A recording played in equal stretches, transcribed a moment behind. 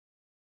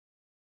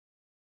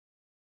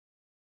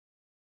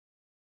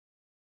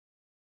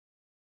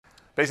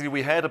basically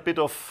we had a bit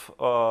of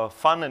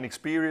fun and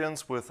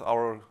experience with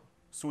our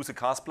SUSE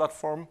CaaS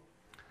platform.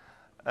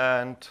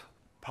 And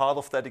part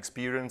of that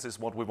experience is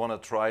what we want to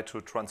try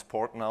to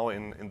transport now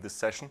in this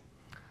session.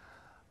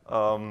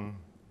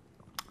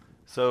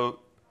 So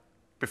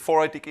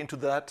before I dig into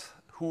that,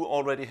 who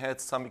already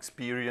had some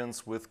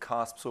experience with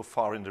CaaS so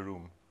far in the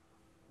room?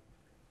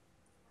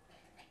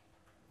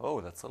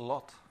 Oh, that's a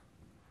lot.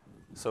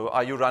 So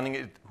are you running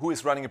it? Who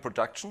is running a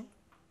production?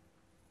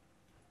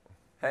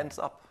 Hands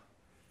up.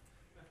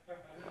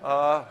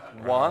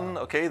 One.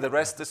 Okay, the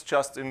rest is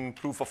just in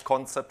proof of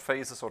concept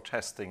phases or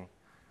testing.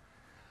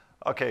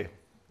 Okay,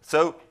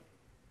 so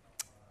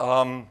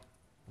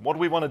what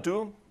we want to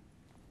do,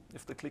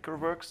 if the clicker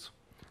works.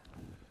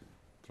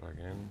 Try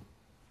again.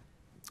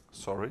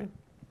 Sorry.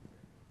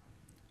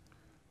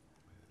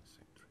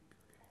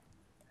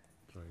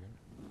 Try again.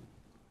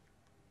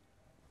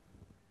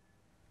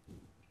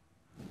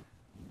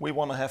 We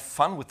want to have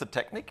fun with the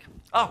technique.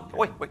 Oh,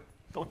 wait,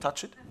 don't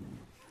touch it.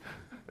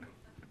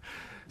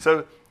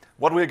 So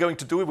what we're going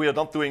to do, we are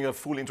not doing a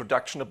full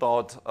introduction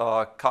about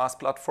CaaS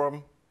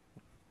platform.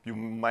 You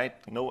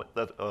might know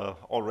that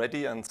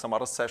already, and some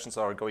other sessions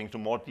are going into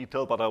more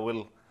detail, but I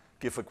will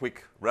give a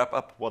quick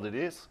wrap-up what it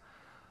is.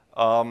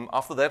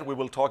 After that, we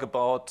will talk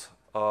about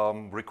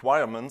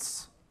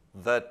requirements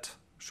that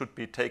should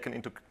be taken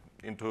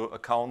into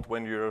account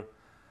when you're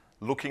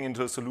looking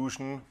into a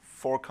solution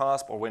for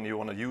CaaS or when you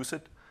want to use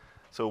it.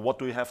 So what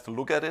do you have to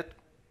look at it?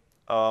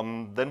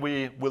 Then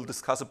we will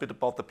discuss a bit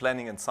about the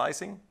planning and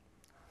sizing,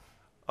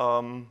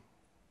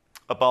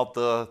 about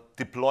the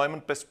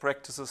deployment best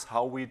practices,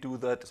 how we do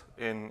that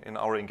in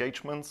our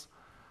engagements,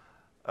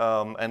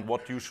 and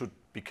what you should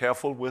be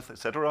careful with,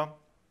 etc.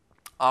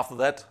 After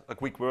that, a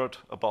quick word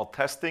about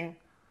testing.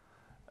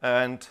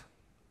 And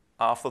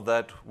after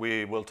that,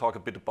 we will talk a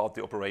bit about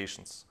the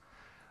operations.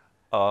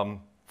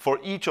 For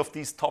each of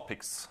these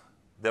topics,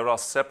 there are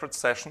separate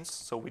sessions,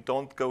 so we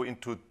don't go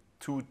into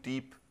too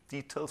deep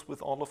details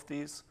with all of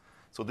these.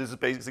 So this is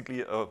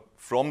basically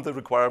from the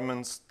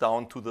requirements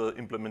down to the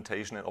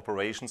implementation and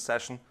operations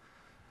session.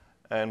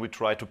 And we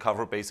try to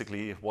cover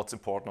basically what's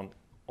important on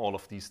all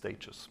of these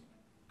stages.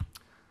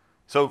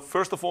 So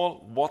first of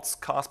all, what's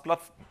CaaS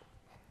platform?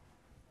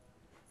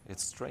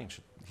 It's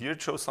strange. Here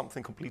it shows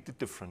something completely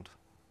different.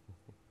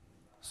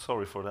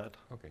 Sorry for that.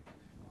 Okay.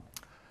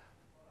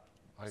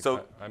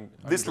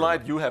 This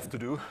slide you have to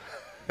do.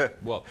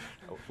 Well,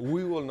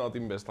 we will not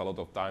invest a lot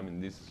of time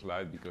in this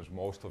slide because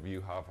most of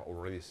you have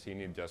already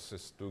seen it,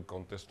 just to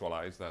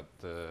contextualize that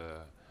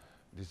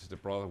this is the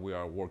product we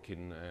are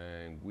working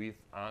with,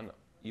 and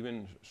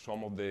even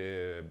some of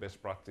the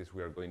best practice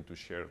we are going to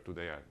share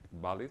today are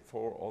valid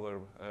for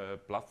other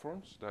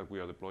platforms that we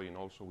are deploying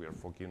also. We are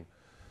focusing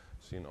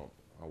on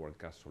our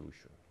CaaS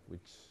solution,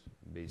 which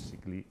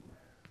basically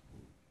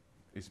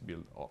is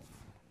built off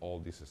all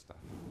this stuff.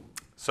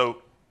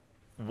 So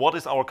what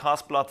is our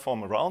CaaS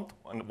platform around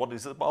and what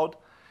is it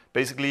about?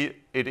 Basically,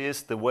 it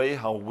is the way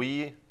how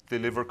we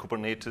deliver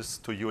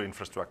Kubernetes to your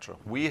infrastructure.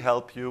 We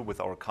help you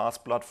with our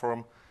CaaS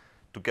platform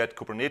to get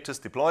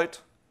Kubernetes deployed,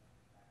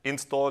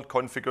 installed,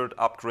 configured,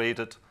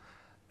 upgraded,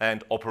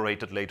 and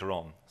operated later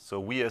on. So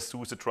we as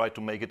SUSE try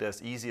to make it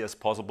as easy as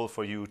possible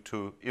for you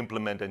to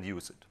implement and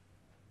use it.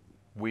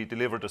 We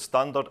deliver the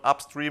standard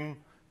upstream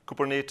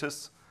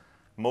Kubernetes,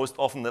 most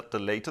often at the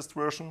latest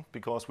version,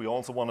 because we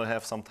also want to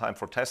have some time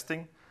for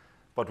testing.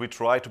 But we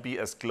try to be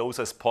as close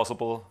as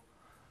possible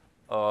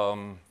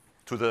to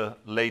the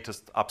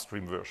latest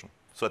upstream version.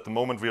 So at the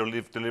moment, we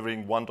are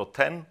delivering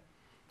 1.10,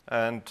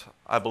 and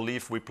I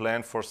believe we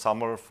plan for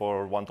summer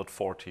for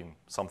 1.14,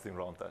 something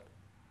around that.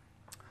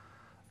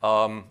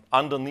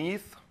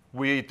 Underneath,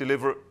 we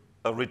deliver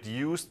a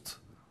reduced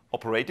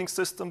operating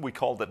system. We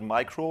call that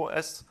micro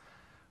OS,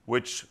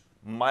 which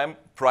my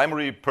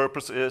primary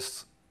purpose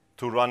is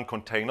to run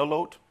container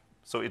load.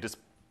 So it is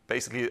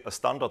basically a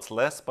standards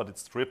less, but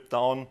it's stripped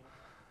down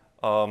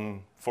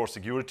for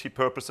security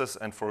purposes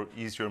and for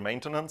easier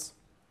maintenance.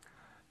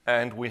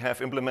 And we have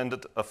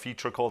implemented a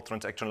feature called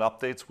transactional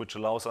updates, which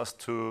allows us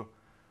to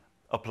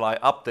apply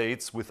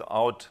updates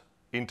without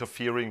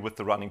interfering with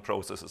the running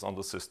processes on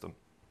the system.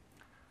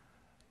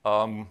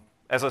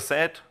 As I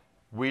said,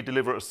 we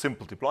deliver a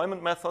simple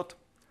deployment method.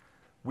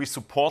 We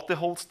support the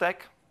whole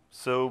stack.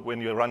 So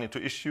when you run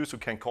into issues, you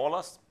can call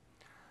us.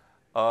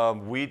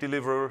 We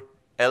deliver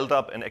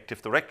LDAP and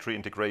Active Directory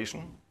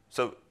integration.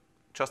 So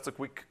just a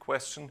quick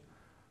question.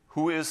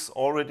 Who is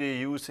already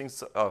using,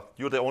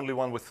 you're the only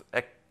one with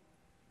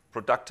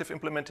productive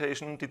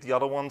implementation. Did the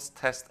other ones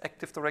test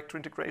Active Directory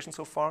integration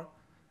so far?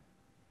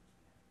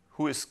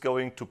 Who is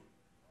going to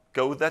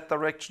go that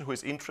direction? Who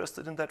is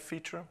interested in that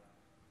feature?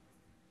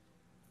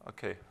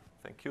 Okay,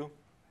 thank you.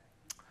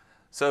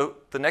 So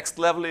the next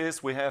level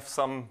is we have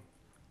some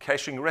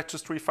caching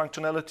registry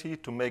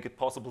functionality to make it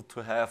possible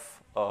to have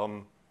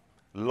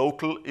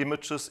local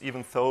images,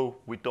 even though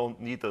we don't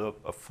need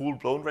a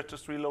full-blown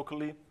registry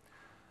locally.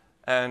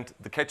 And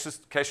the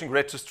caching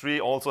registry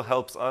also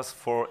helps us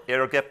for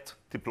air-gapped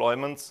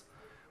deployments,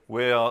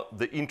 where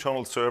the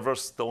internal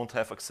servers don't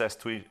have access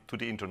to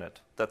the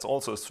internet. That's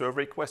also a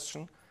survey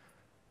question.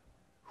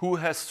 Who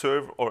has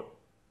served, or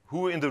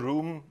who in the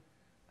room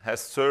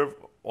has served,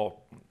 or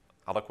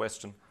other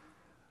question,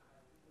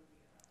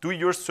 do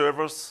your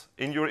servers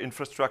in your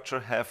infrastructure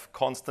have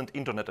constant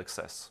internet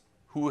access?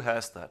 Who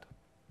has that?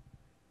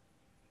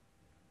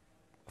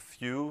 A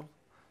few.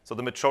 So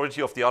the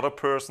majority of the other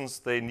persons,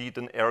 they need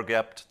an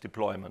air-gapped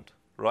deployment,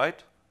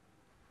 right?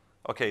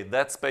 Okay,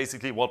 that's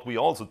basically what we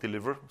also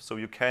deliver. So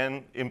you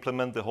can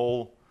implement the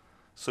whole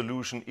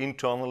solution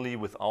internally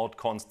without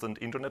constant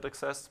internet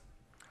access.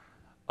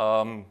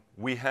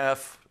 We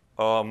have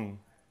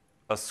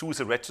a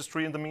SUSE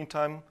registry in the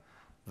meantime.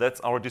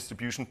 That's our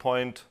distribution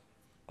point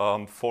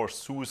for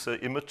SUSE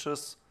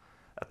images.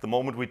 At the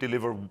moment, we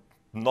deliver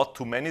not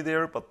too many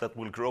there, but that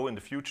will grow in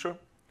the future.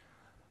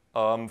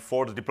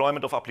 For the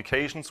deployment of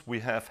applications, we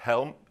have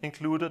Helm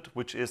included,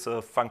 which is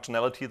a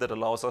functionality that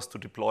allows us to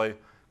deploy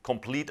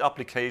complete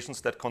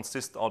applications that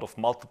consist out of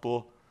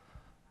multiple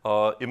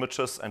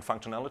images and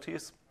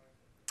functionalities.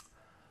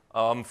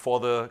 For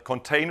the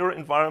container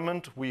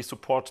environment, we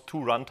support 2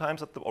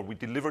 runtimes, or we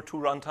deliver 2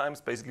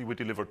 runtimes. Basically, we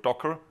deliver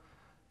Docker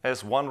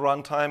as 1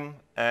 runtime,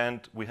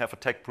 and we have a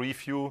tech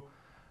preview,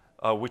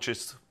 which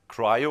is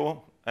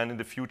Cryo. And in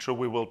the future,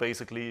 we will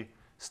basically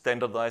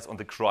standardize on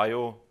the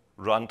Cryo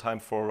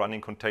runtime for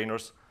running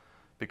containers,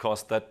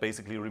 because that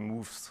basically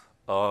removes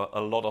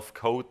a lot of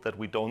code that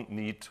we don't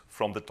need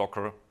from the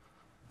Docker.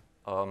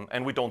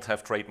 And we don't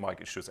have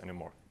trademark issues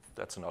anymore.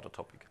 That's another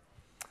topic.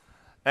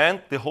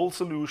 And the whole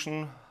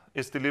solution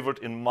is delivered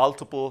in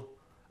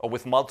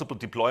with multiple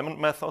deployment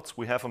methods.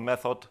 We have a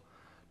method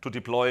to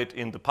deploy it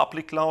in the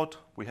public cloud.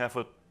 We have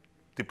a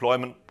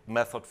deployment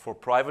method for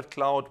private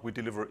cloud. We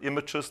deliver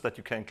images that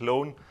you can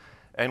clone.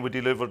 And we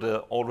deliver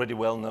the already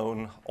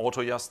well-known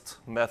AutoJust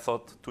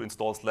method to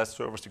install /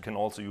 servers. You can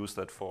also use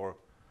that for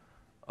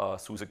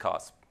SUSE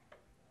CaaS.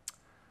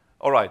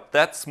 All right,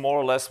 that's more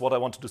or less what I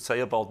wanted to say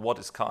about what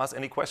is CaaS.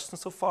 Any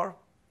questions so far?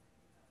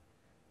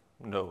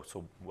 No,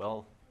 so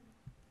well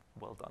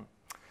done.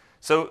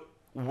 So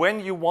when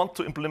you want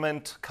to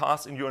implement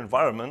CaaS in your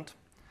environment,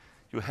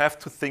 you have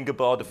to think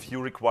about a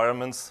few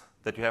requirements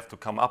that you have to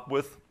come up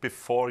with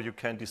before you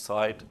can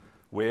decide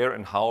where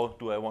and how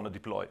do I want to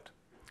deploy it.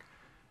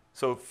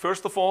 So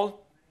first of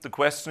all, the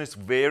question is,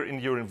 where in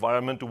your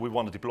environment do we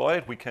want to deploy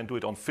it? We can do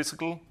it on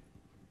physical,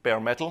 bare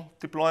metal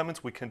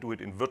deployments. We can do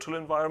it in virtual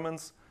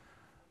environments.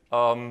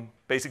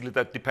 Basically,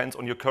 that depends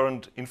on your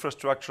current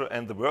infrastructure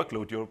and the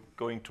workload you're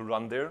going to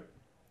run there.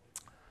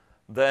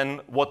 Then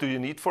what do you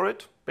need for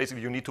it?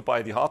 Basically, you need to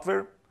buy the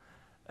hardware,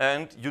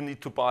 and you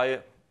need to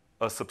buy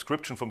a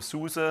subscription from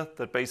SUSE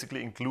that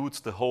basically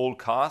includes the whole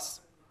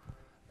CaaS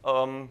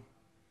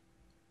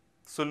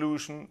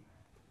solution.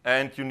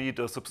 And you need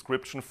a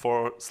subscription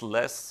for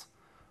SLES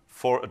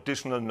for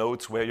additional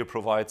nodes where you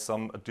provide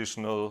some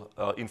additional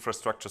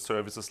infrastructure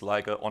services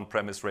like an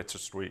on-premise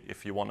registry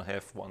if you want to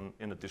have one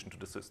in addition to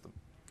the system.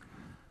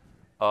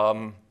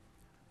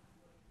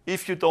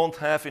 If you don't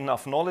have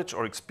enough knowledge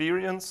or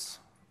experience,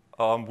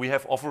 we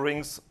have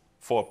offerings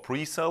for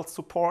pre-sale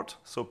support.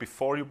 So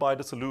before you buy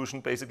the solution,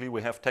 basically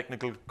we have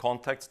technical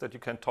contacts that you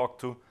can talk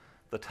to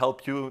that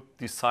help you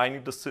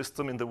designing the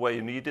system in the way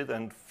you need it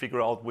and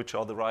figure out which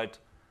are the right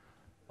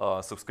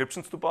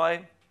subscriptions to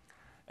buy.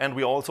 And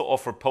we also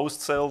offer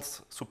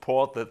post-sales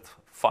support that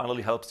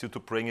finally helps you to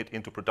bring it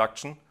into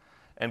production.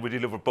 And we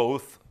deliver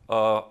both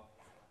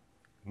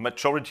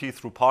majority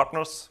through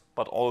partners,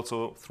 but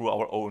also through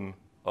our own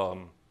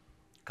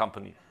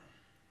company.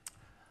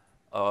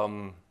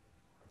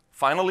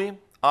 Finally,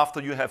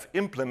 after you have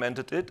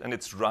implemented it and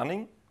it's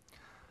running,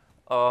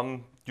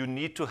 you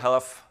need to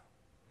have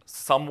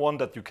someone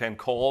that you can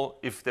call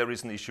if there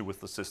is an issue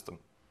with the system.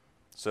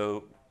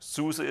 So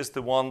SUSE is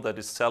the one that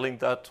is selling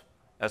that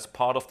as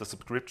part of the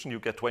subscription. You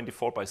get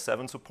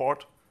 24/7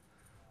 support.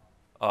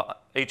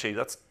 AJ,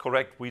 that's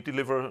correct. We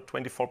deliver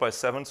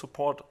 24/7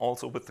 support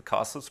also with the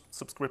CaaS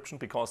subscription,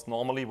 because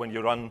normally when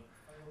you run,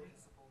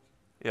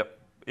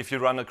 if you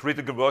run a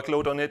critical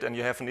workload on it and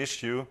you have an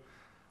issue,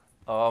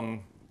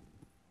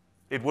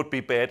 it would be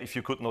bad if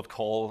you could not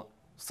call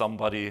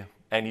somebody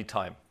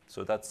anytime.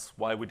 So that's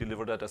why we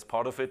deliver that as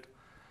part of it.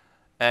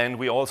 And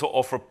we also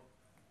offer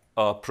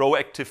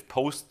proactive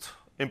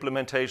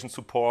post-implementation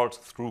support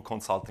through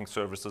consulting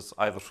services,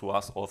 either through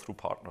us or through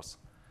partners.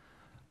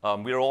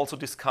 We are also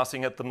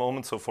discussing at the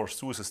moment, so for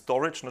SUSE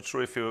Storage, not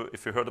sure if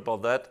you heard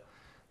about that,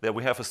 there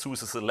we have a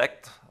SUSE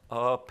Select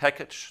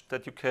package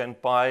that you can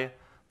buy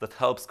that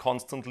helps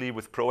constantly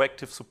with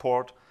proactive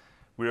support.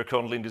 We are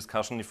currently in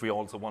discussion if we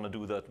also want to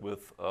do that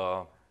with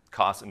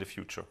CaaS in the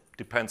future.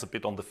 Depends a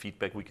bit on the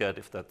feedback we get,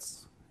 if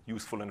that's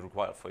useful and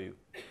required for you.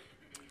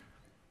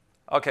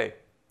 Okay,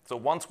 so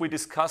once we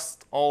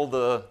discussed all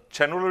the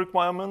general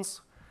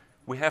requirements,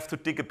 we have to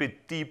dig a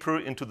bit deeper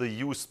into the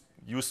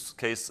use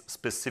case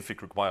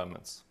specific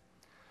requirements.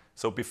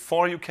 So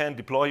before you can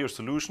deploy your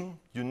solution,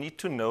 you need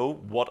to know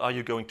what are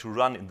you going to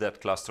run in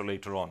that cluster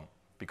later on,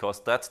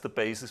 because that's the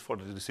basis for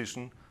the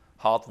decision,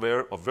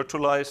 hardware or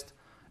virtualized,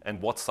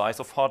 and what size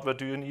of hardware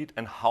do you need,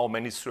 and how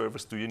many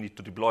servers do you need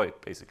to deploy,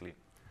 basically.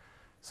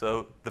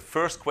 So the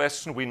first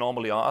question we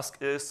normally ask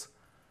is,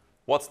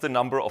 what's the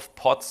number of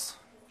pods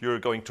you're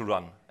going to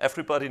run?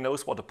 Everybody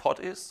knows what a pod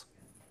is.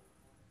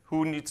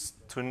 Who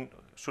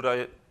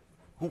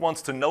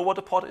wants to know what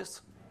a pod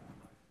is?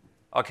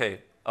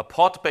 Okay, a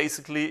pod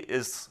basically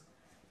is,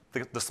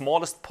 the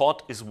smallest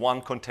pod is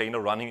one container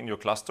running in your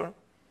cluster.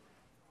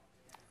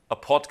 A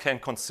pod can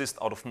consist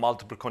out of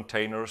multiple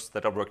containers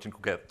that are working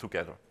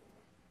together.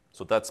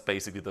 So that's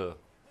basically the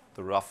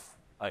rough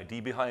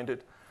idea behind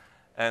it.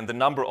 And the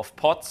number of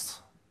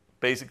pods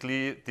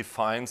basically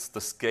defines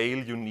the scale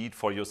you need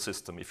for your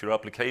system. If your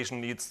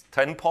application needs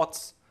 10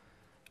 pods,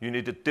 you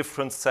need a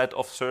different set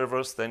of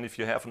servers than if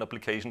you have an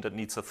application that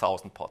needs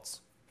 1,000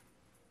 pods.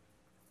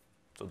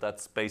 So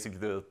that's basically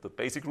the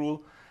basic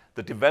rule.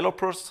 The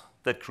developers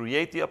that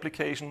create the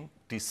application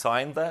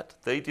design that.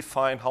 They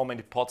define how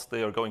many pods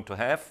they are going to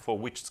have, for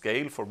which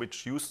scale, for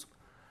which use.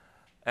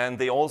 And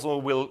they also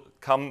will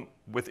come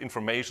with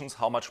information,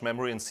 how much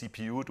memory and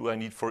CPU do I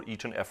need for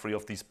each and every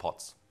of these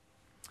pods.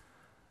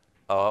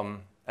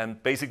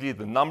 And basically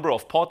the number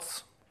of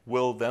pods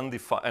will then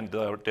define, and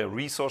their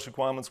resource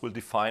requirements will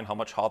define how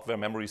much hardware,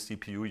 memory,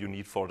 CPU you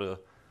need for the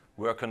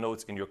worker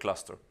nodes in your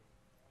cluster.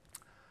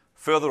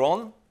 Further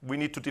on, we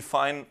need to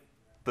define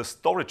the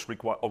storage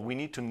or we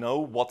need to know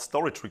what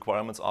storage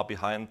requirements are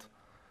behind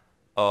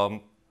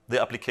the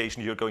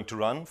application you're going to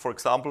run. For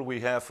example, we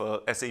have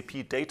a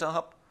SAP Data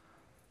Hub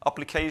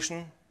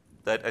application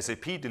that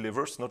SAP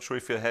delivers. Not sure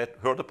if you had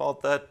heard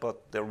about that,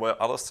 but there were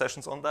other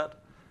sessions on that.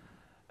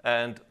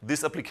 And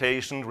this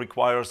application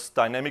requires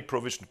dynamic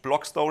provisioned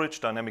block storage,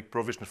 dynamic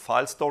provisioned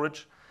file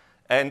storage,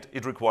 and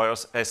it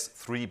requires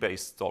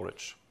S3-based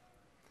storage.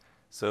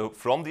 So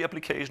from the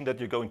application that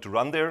you're going to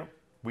run there,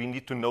 we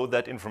need to know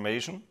that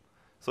information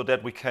so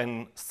that we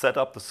can set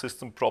up the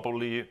system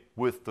properly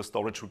with the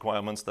storage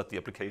requirements that the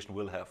application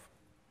will have.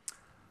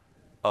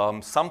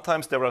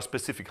 Sometimes there are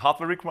specific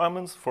hardware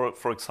requirements.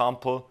 For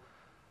example,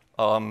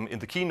 in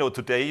the keynote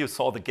today, you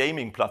saw the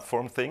gaming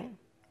platform thing.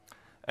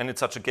 And in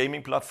such a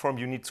gaming platform,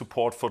 you need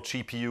support for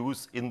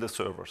GPUs in the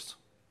servers.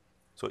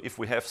 So if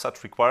we have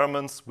such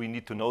requirements, we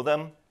need to know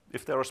them,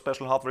 if there are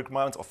special hardware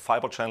requirements of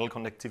fiber channel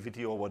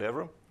connectivity or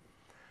whatever.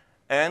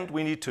 And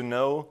we need to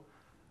know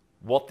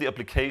what the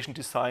application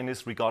design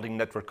is regarding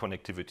network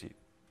connectivity.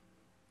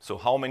 So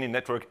how many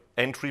network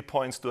entry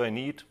points do I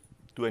need?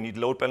 Do I need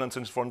load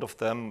balancers in front of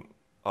them?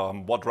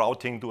 What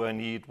routing do I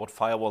need? What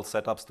firewall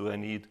setups do I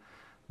need?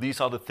 These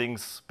are the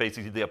things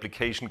basically the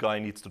application guy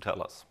needs to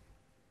tell us.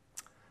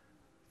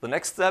 The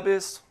next step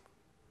is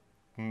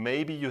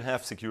maybe you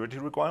have security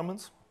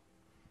requirements,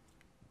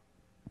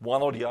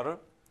 one or the other.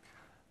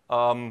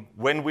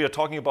 When we are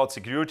talking about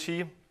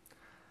security,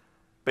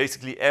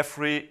 basically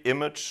every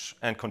image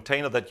and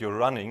container that you're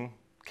running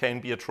can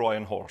be a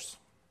Trojan horse.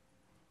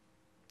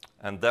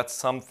 And that's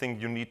something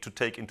you need to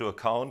take into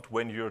account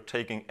when you're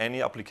taking any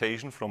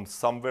application from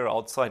somewhere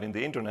outside in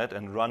the internet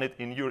and run it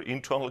in your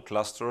internal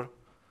cluster.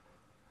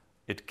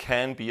 It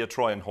can be a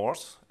Trojan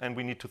horse, and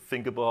we need to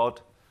think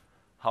about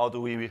how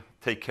do we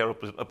take care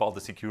about the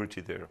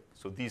security there.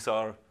 So these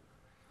are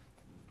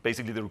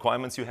basically the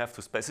requirements you have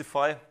to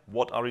specify.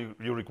 What are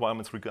your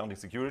requirements regarding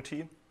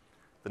security?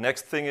 The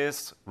next thing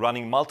is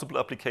running multiple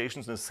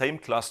applications in the same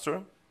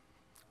cluster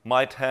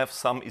might have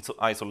some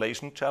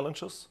isolation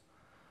challenges.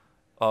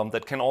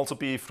 That can also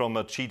be from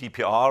a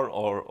GDPR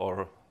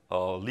or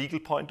a legal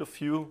point of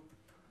view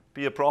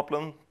be a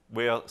problem,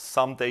 where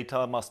some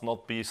data must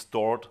not be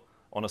stored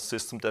on a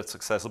system that's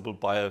accessible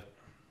by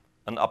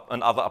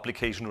another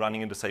application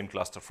running in the same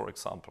cluster, for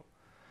example.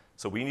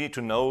 So we need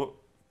to know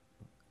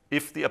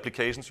if the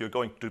applications you're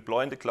going to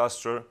deploy in the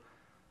cluster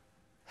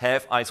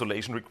have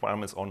isolation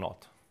requirements or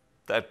not.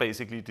 That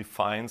basically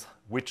defines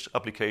which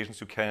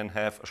applications you can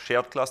have a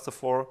shared cluster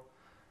for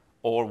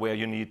or where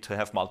you need to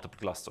have multiple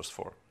clusters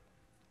for.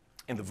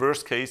 In the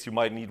worst case, you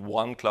might need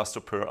one cluster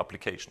per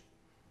application.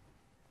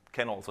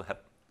 Can also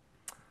happen.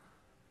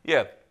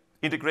 Yeah,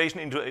 integration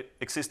into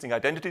existing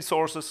identity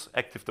sources,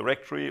 Active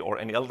Directory, or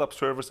any LDAP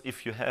servers.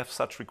 If you have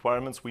such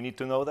requirements, we need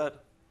to know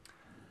that.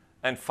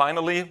 And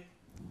finally,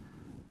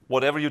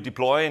 whatever you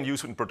deploy and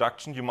use in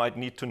production, you might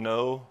need to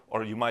know,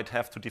 or you might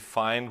have to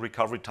define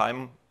recovery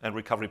time and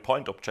recovery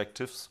point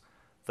objectives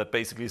that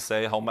basically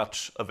say how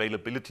much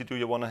availability do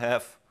you want to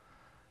have.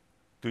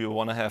 Do you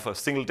want to have a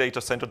single data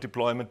center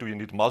deployment? Do you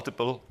need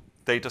multiple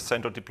data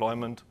center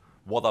deployment?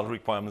 What are the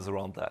requirements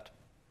around that?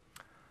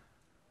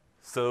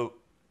 So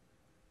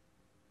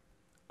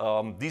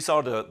these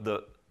are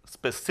the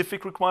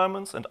specific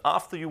requirements. And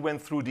after you went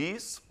through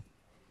these,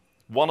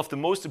 one of the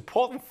most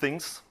important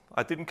things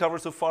I didn't cover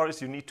so far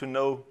is you need to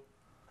know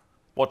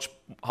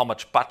how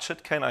much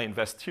budget can I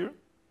invest here,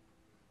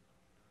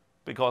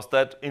 because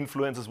that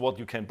influences what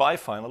you can buy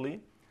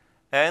finally.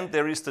 And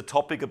there is the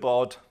topic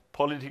about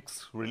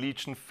politics,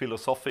 religion,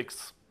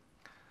 philosophics.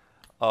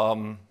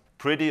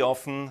 Pretty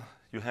often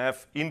you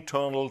have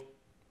internal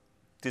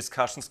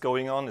discussions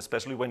going on,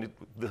 especially when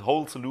the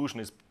whole solution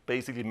is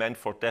basically meant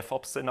for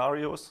DevOps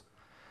scenarios.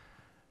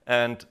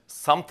 And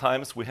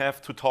sometimes we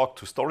have to talk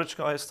to storage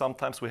guys,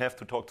 sometimes we have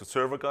to talk to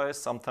server guys,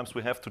 sometimes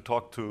we have to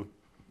talk to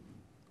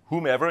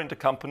whomever in the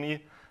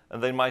company,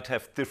 and they might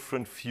have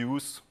different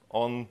views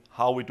on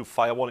how we do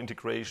firewall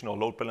integration or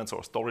load balancer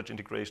or storage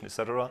integration,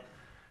 etc.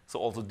 So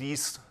also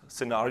these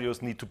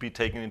scenarios need to be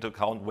taken into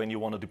account when you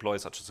want to deploy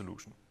such a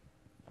solution.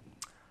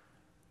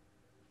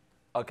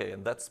 Okay,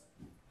 and that's...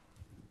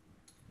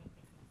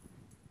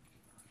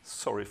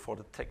 Sorry for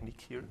the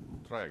technique here.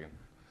 Try again.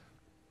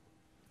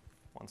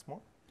 Once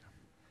more.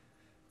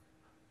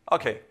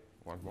 Okay.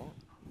 Once more.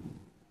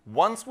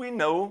 Once we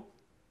know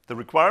the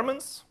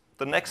requirements,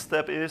 the next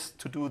step is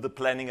to do the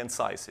planning and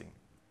sizing.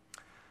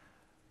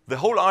 The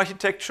whole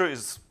architecture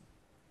is,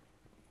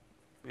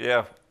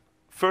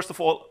 first of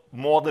all,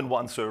 more than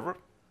one server.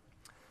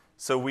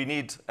 So we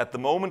need, at the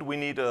moment, we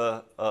need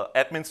an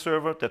admin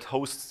server that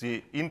hosts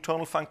the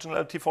internal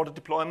functionality for the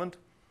deployment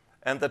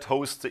and that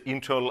hosts the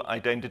internal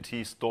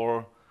identity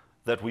store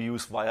that we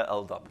use via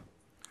LDAP.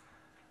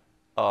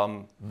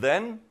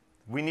 Then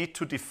we need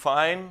to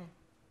define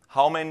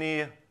how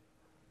many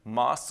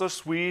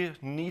masters we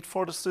need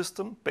for the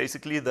system.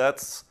 Basically,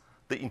 that's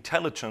the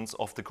intelligence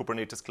of the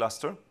Kubernetes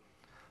cluster.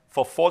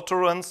 For fault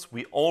tolerance,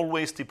 we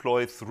always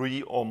deploy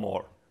 3 or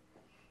more.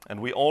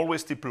 And we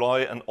always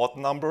deploy an odd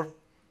number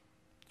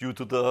due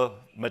to the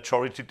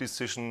majority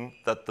decision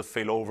that the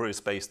failover is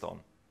based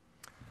on.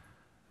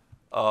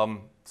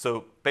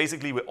 So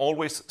basically, we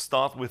always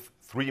start with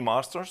 3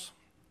 masters.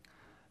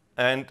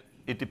 And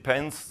it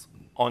depends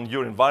on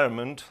your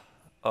environment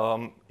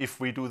if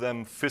we do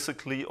them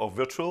physically or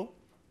virtual.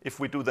 If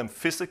we do them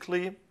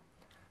physically,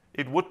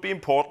 it would be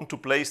important to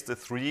place the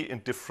 3 in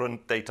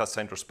different data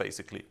centers,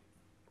 basically,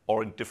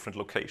 or in different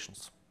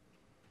locations.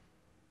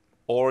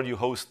 Or you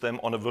host them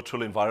on a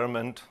virtual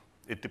environment.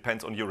 It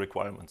depends on your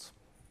requirements.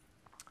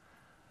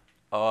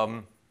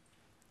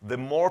 The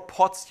more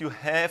pods you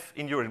have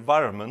in your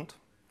environment,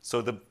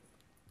 so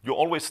you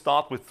always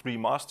start with 3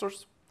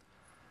 masters,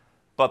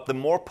 but the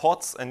more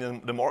pods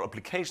and the more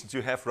applications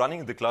you have running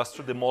in the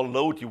cluster, the more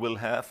load you will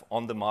have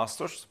on the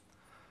masters.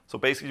 So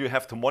basically, you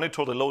have to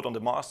monitor the load on the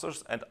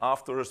masters, and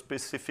after a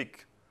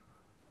specific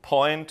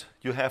point,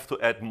 you have to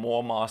add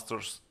more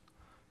masters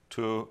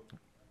to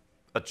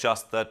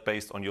adjust that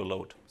based on your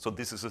load. So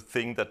this is a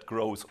thing that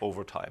grows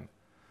over time.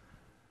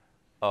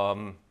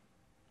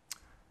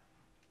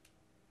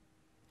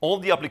 All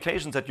the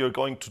applications that you're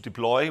going to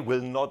deploy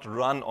will not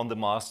run on the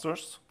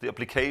masters. The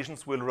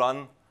applications will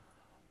run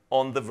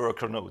on the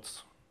worker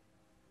nodes.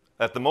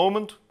 At the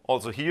moment,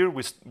 also here,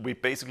 we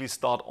basically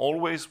start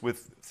always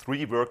with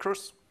 3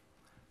 workers,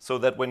 so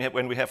that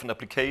when we have an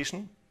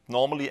application,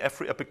 normally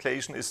every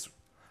application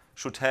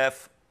should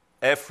have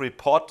every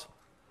pod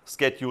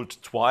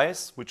scheduled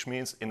twice, which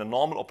means in a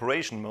normal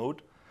operation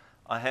mode,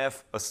 I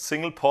have a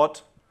single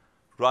pod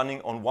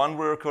running on 1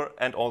 worker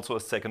and also a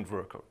second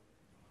worker.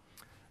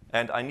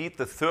 And I need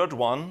the third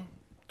one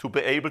to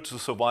be able to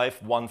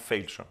survive 1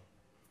 failure,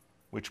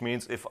 which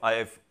means if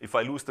I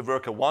lose the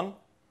worker 1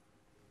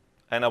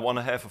 and I want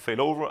to have a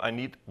failover, I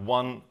need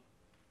 1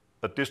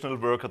 additional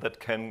worker that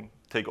can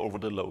take over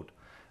the load.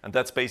 And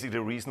that's basically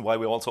the reason why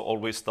we also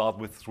always start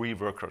with 3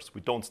 workers.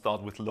 We don't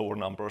start with lower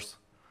numbers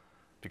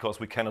because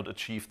we cannot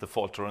achieve the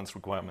fault tolerance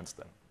requirements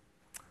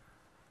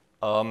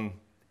then.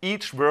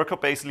 Each worker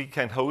basically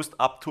can host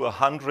up to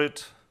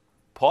 100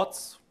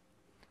 pods,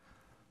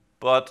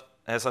 but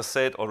as I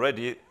said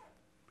already,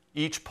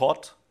 each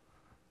pod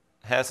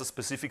has a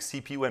specific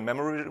CPU and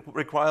memory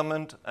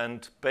requirement,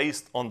 and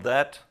based on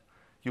that,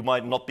 you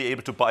might not be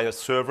able to buy a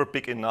server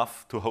big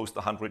enough to host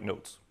 100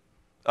 nodes,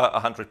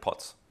 100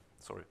 pods.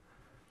 Sorry.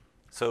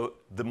 So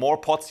the more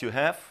pods you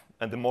have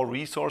and the more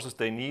resources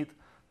they need,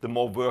 the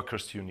more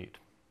workers you need.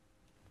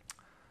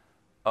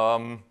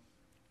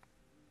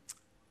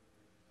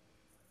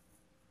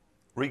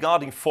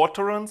 Regarding fault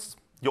tolerance,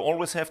 you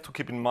always have to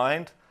keep in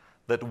mind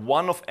that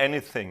one of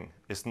anything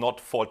is not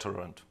fault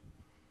tolerant.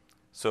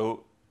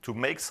 So to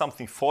make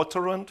something fault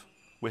tolerant,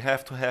 we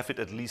have to have it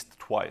at least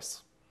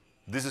twice.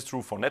 This is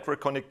true for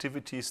network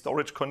connectivity,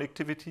 storage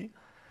connectivity.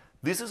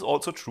 This is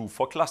also true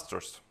for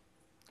clusters.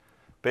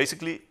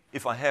 Basically,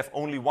 if I have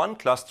only 1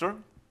 cluster,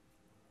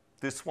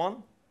 this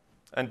one,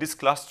 and this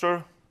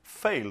cluster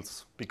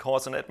fails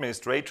because an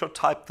administrator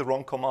typed the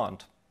wrong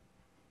command,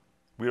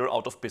 we are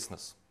out of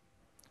business.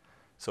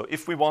 So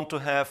if we want to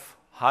have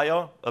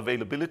higher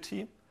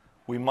availability,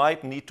 we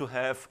might need to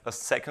have a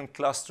second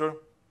cluster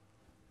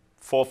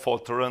for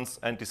fault tolerance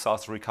and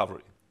disaster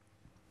recovery.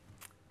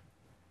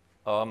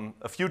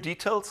 A few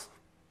details.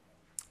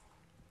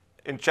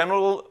 In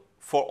general,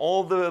 for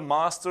all the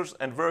masters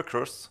and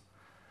workers,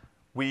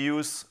 we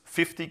use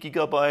 50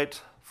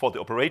 gigabyte for the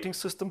operating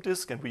system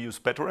disk, and we use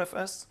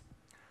BetterFS.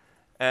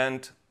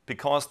 And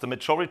because the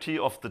majority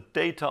of the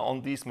data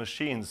on these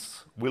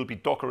machines will be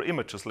Docker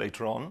images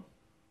later on,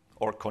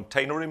 or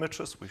container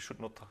images, we should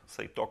not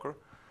say Docker,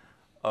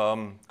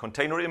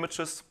 container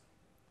images,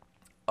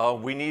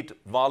 we need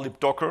varlib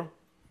Docker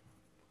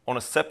on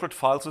a separate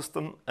file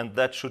system, and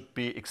that should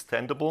be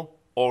extendable,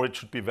 or it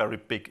should be very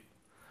big.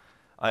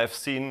 I have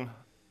seen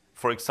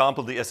For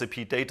example, the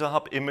SAP Data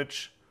Hub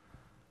image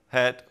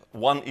had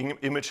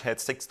image had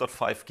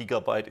 6.5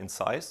 gigabyte in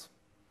size.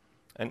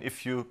 And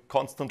if you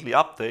constantly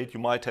update, you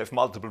might have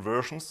multiple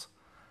versions,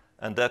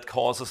 and that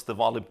causes the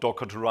valid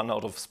Docker to run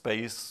out of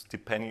space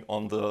depending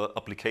on the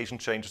application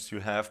changes you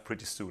have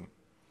pretty soon.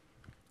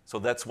 So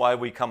that's why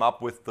we come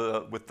up with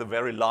the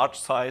very large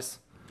size.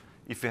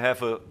 If you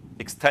have an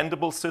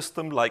extendable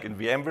system like in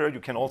VMware, you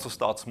can also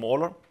start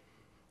smaller,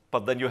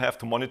 but then you have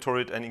to monitor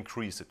it and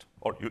increase it,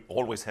 or you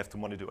always have to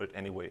monitor it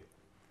anyway.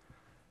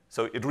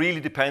 So it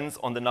really depends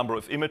on the number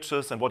of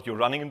images and what you're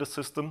running in the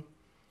system.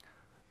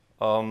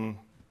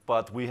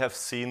 But we have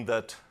seen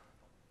that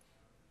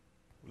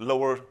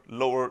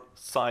lower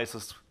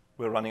sizes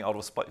were running out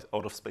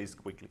of space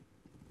quickly.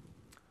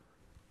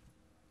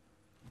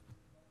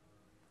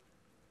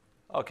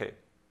 Okay,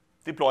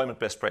 deployment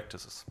best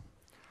practices.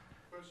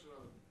 Question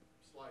on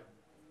the slide,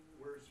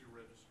 where's your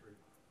registry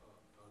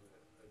on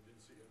that? I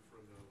didn't see infra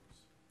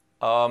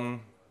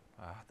nodes.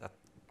 That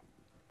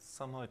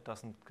somehow it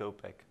doesn't go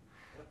back.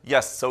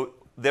 Yes, so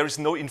there is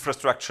no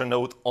infrastructure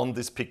node on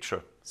this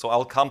picture. So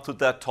I'll come to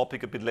that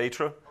topic a bit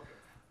later.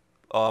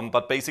 Okay.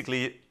 But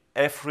basically,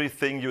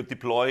 everything you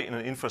deploy in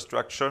an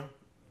infrastructure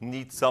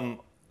needs some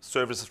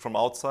services from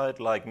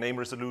outside, like name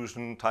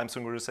resolution, time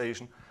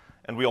synchronization,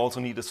 and we also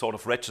need a sort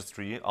of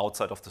registry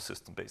outside of the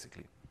system,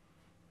 basically.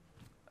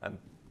 And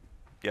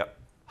yeah,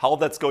 how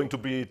that's going to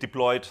be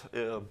deployed,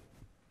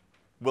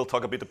 we'll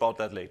talk a bit about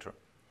that later.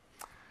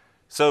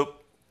 So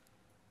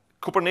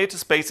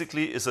Kubernetes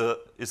basically is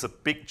a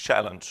big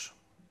challenge,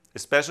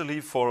 especially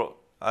for,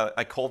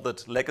 I call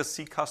that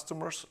legacy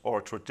customers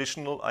or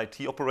traditional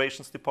IT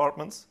operations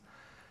departments,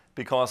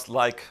 because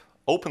like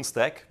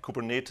OpenStack,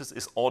 Kubernetes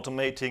is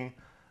automating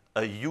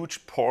a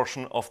huge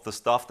portion of the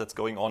stuff that's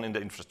going on in the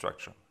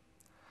infrastructure.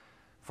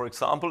 For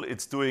example,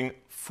 it's doing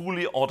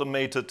fully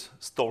automated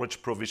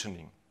storage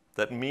provisioning.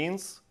 That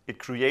means it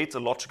creates a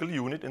logical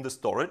unit in the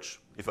storage,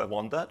 if I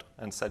want that,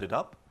 and set it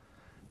up,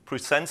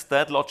 presents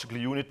that logical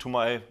unit to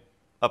my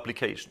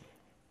application.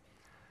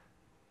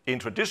 In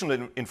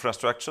traditional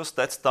infrastructures,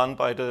 that's done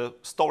by the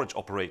storage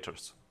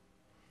operators.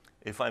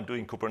 If I'm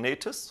doing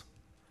Kubernetes,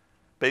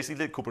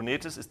 basically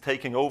Kubernetes is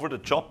taking over the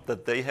job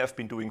that they have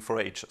been doing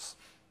for ages.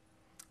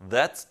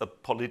 That's a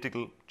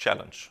political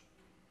challenge.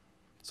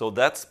 So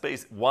that's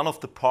one of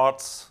the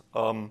parts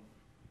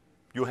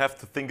you have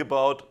to think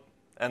about,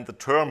 and the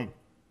term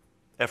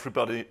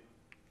everybody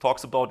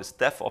talks about is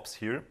DevOps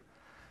here.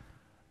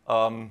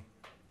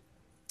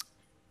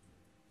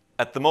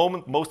 At the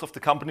moment, most of the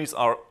companies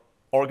are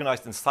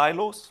organized in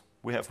silos.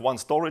 We have one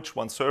storage,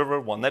 one server,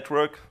 one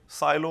network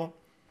silo.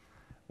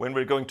 When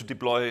we're going to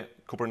deploy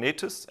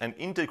Kubernetes and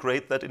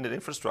integrate that in the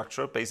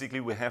infrastructure,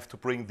 basically we have to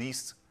bring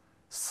these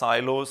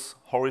silos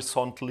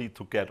horizontally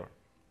together.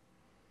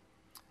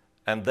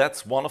 And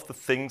that's one of the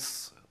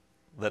things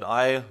that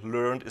I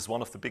learned is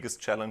one of the biggest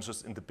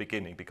challenges in the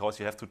beginning, because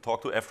you have to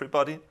talk to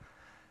everybody,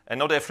 and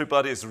not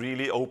everybody is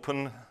really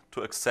open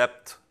to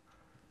accept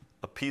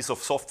a piece of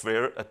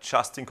software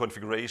adjusting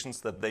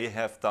configurations that they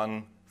have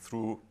done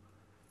through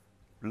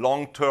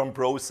long-term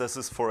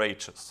processes for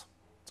ages.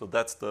 So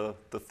that's the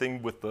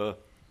thing with the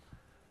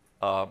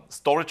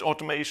storage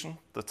automation.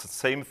 That's the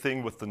same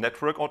thing with the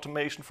network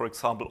automation. For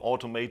example,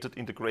 automated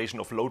integration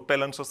of load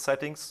balancer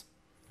settings.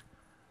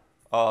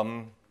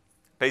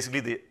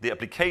 Basically, the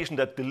application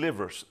that's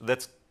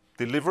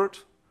delivered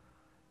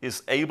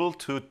is able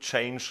to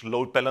change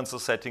load balancer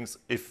settings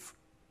if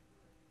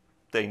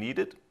they need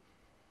it.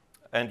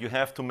 And you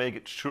have to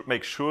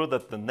make sure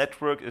that the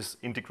network is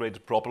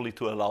integrated properly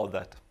to allow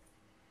that.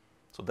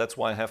 So that's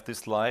why I have this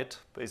slide.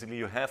 Basically,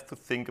 you have to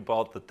think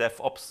about the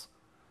DevOps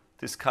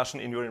discussion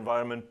in your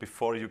environment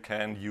before you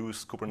can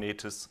use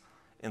Kubernetes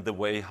in the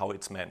way how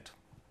it's meant.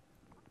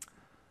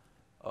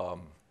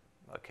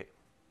 Okay.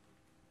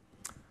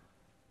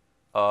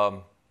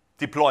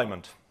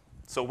 Deployment.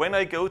 So when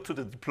I go to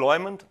the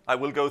deployment, I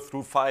will go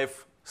through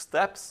 5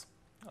 steps.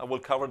 I will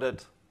cover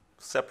that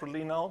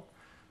separately now.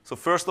 So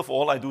first of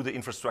all, I do the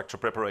infrastructure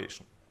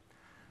preparation.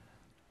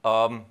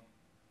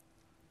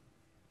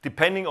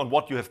 Depending on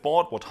what you have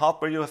bought, what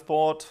hardware you have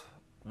bought,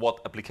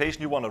 what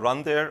application you want to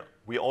run there,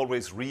 we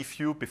always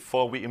review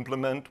before we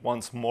implement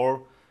once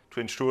more to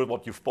ensure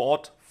what you've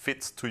bought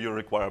fits to your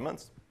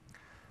requirements.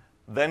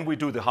 Then we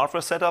do the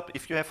hardware setup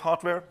if you have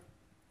hardware.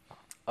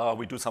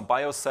 We do some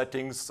BIOS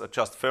settings,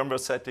 adjust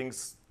firmware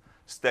settings,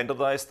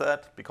 standardize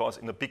that, because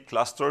in a big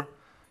cluster,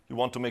 you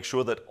want to make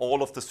sure that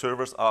all of the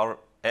servers are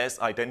as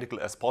identical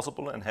as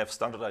possible and have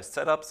standardized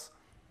setups.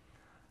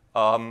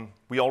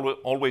 We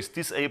always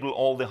disable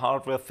all the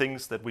hardware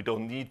things that we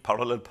don't need,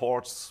 parallel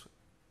ports,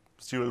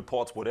 serial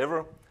ports,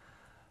 whatever.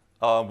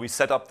 We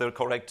set up the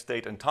correct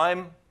date and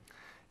time.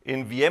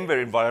 In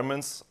VMware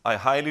environments, I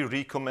highly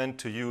recommend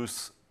to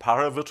use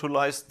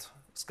para-virtualized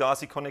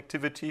SCSI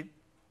connectivity.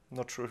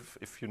 Not sure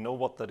if you know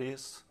what that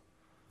is.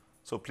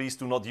 So please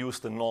do not use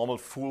the normal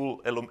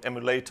full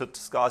emulated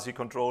SCSI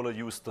controller.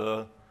 Use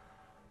the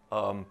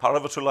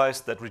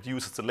para-virtualized. That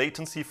reduces the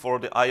latency for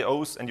the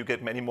IOs, and you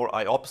get many more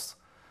IOPS.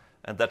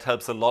 And that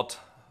helps a lot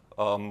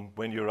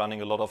when you're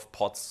running a lot of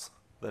pods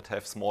that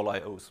have small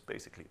IOs,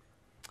 basically.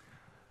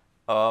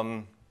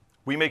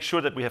 We make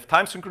sure that we have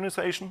time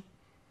synchronization.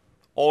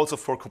 Also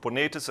for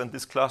Kubernetes and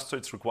this cluster,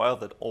 it's required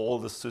that all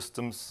the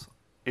systems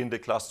in the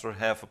cluster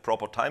have a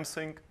proper time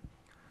sync.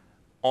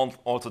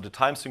 Also, the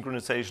time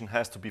synchronization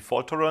has to be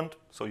fault tolerant,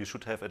 so you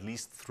should have at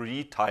least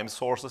 3 time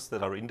sources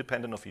that are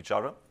independent of each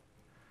other.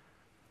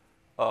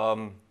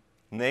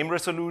 Name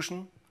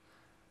resolution.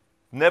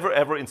 Never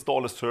ever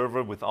install a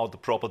server without the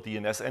proper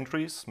DNS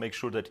entries. Make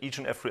sure that each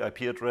and every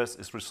IP address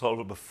is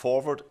resolvable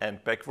forward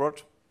and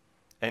backward,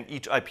 and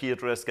each IP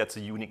address gets a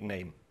unique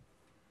name.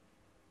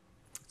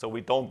 So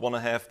we don't want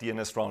to have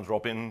DNS round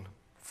robin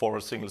for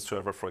a single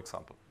server, for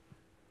example.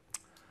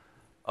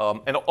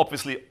 And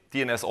obviously,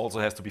 DNS also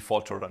has to be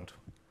fault tolerant.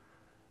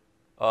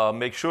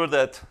 Make sure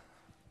that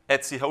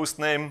etc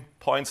hostname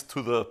points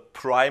to the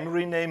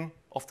primary name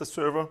of the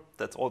server.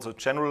 That's also a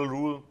general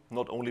rule,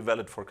 not only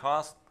valid for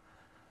CaaS.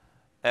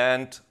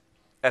 And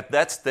at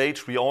that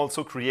stage, we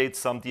also create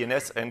some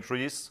DNS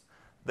entries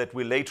that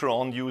we later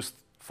on use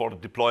for the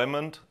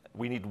deployment.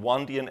 We need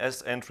one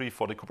DNS entry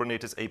for the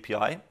Kubernetes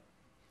API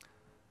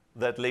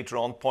that later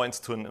on points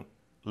to a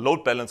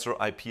load balancer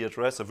IP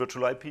address, a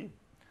virtual IP.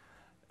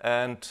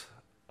 And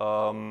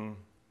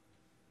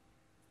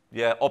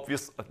yeah,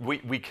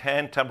 we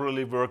can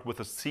temporarily work with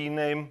a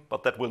CNAME,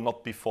 but that will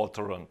not be fault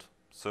tolerant.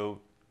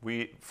 So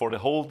for the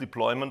whole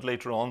deployment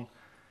later on,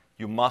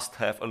 you must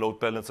have a load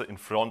balancer in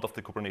front of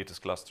the Kubernetes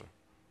cluster.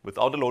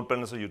 Without a load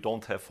balancer, you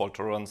don't have fault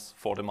tolerance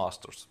for the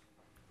masters.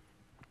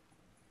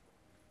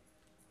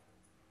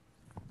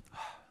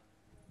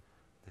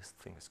 This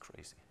thing is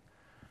crazy.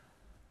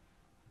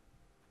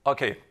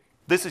 Okay,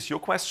 this is your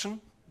question.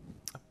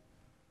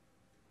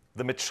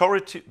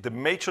 The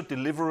major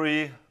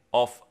delivery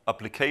of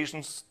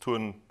applications to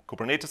a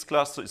Kubernetes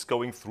cluster is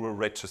going through a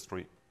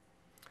registry.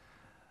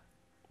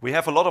 We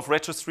have a lot of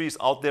registries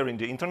out there in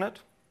the internet,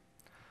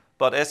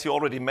 but as you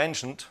already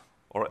mentioned,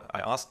 or I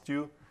asked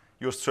you,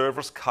 your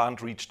servers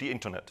can't reach the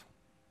internet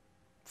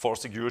for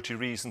security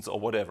reasons or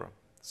whatever.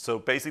 So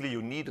basically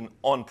you need an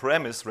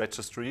on-premise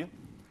registry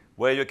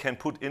where you can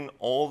put in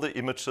all the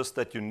images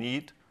that you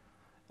need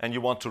and you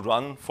want to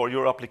run for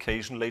your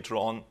application later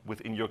on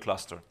within your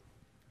cluster.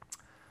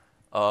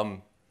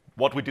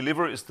 What we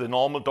deliver is the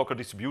normal Docker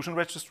distribution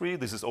registry.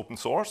 This is open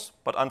source,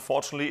 but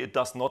unfortunately it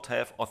does not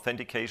have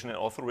authentication and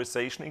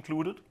authorization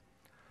included.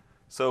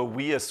 So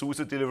we as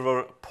SUSE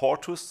deliver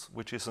Portus,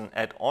 which is an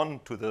add-on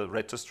to the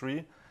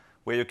registry,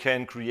 where you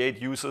can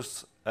create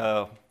users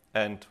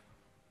and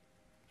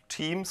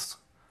teams,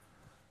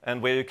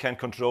 and where you can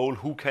control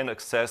who can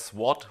access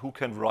what, who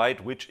can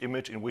write which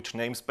image in which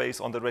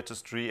namespace on the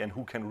registry, and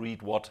who can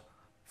read what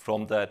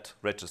from that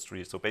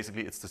registry. So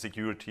basically it's the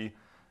security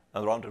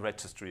around the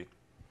registry.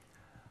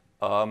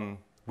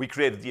 We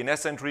create a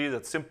DNS entry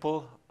that's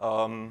simple.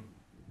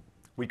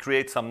 We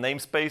create some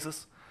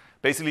namespaces.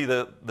 Basically,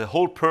 the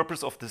whole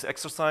purpose of this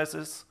exercise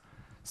is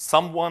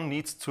someone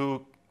needs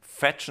to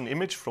fetch an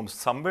image from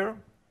somewhere,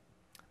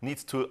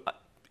 needs to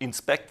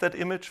inspect that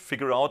image,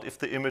 figure out if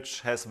the image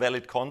has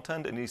valid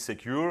content and is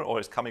secure or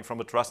is coming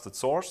from a trusted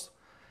source.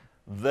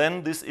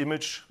 Then this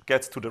image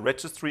gets to the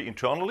registry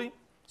internally.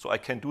 So I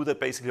can do that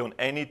basically on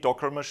any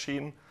Docker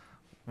machine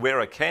where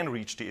I can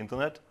reach the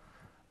internet.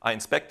 I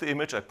inspect the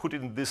image, I put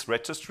it in this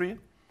registry,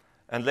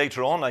 and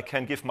later on I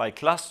can give my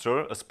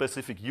cluster a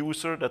specific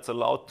user that's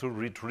allowed to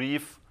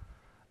retrieve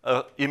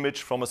an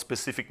image from a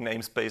specific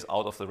namespace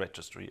out of the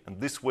registry.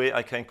 And this way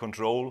I can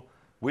control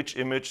which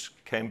image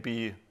can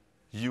be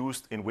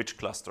used in which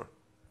cluster.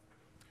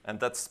 And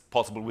that's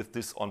possible with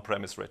this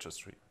on-premise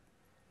registry.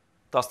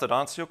 Does that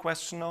answer your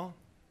question now?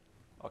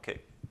 Okay.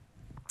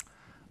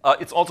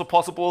 It's also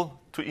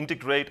possible to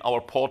integrate our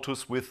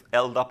Portus with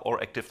LDAP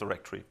or Active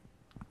Directory,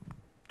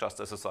 just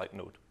as a side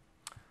note.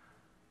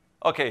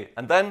 Okay,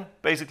 and then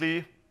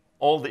basically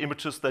all the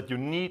images that you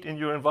need in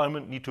your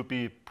environment need to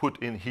be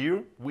put in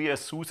here. We as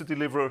SUSE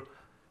deliver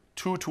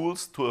 2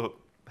 tools to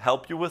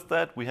help you with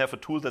that. We have a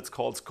tool that's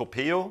called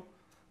Scopeo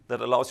that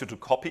allows you to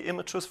copy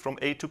images from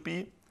A to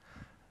B.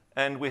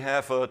 And we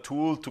have a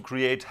tool to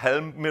create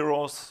Helm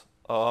mirrors.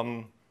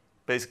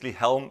 Basically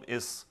Helm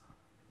is,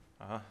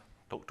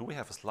 do we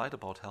have a slide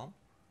about Helm?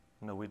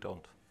 No, we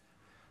don't.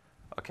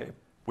 Okay.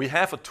 We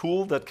have a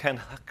tool that can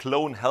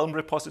clone Helm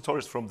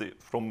repositories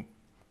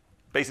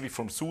basically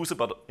from SUSE,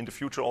 but in the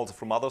future also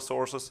from other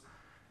sources,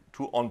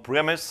 to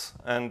on-premise.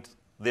 And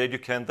there you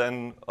can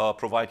then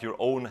provide your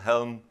own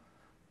Helm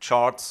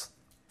charts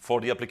for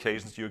the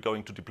applications you're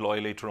going to deploy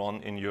later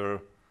on in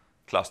your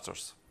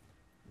clusters.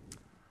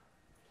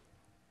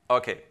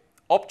 Okay,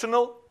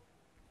 optional,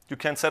 you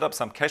can set up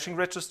some caching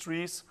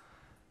registries.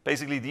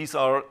 Basically, these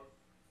are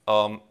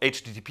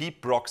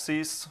HTTP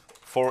proxies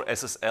for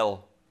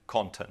SSL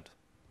content.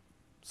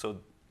 So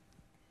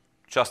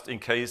just in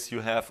case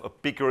you have a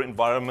bigger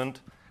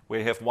environment where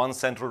you have one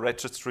central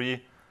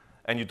registry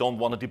and you don't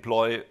want to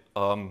deploy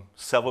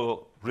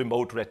several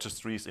remote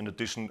registries in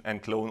addition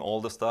and clone all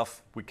the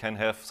stuff, we can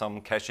have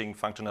some caching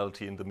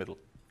functionality in the middle.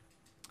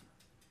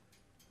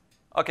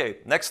 Okay,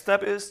 next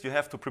step is you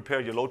have to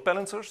prepare your load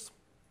balancers.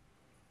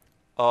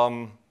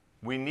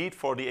 We need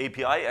for the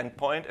API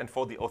endpoint and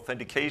for the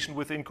authentication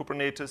within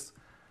Kubernetes,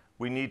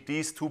 we need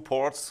these two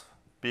ports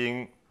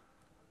being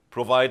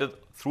provided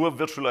through a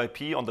virtual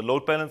IP on the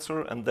load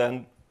balancer and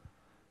then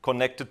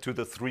connected to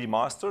the 3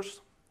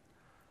 masters.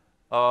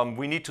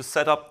 We need to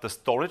set up the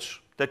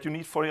storage that you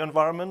need for your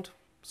environment.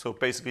 So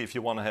basically, if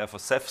you want to have a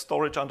Ceph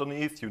storage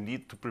underneath, you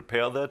need to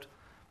prepare that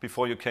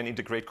before you can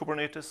integrate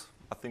Kubernetes.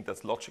 I think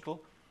that's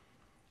logical.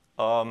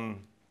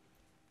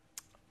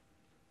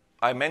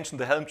 I mentioned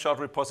the Helm chart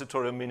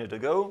repository a minute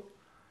ago.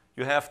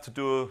 You have to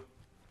do,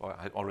 well,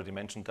 I already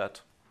mentioned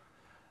that.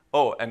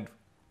 Oh, and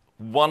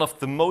one of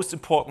the most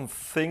important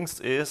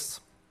things is,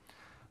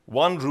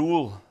 one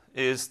rule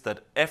is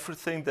that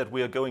everything that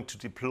we are going to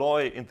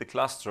deploy in the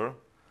cluster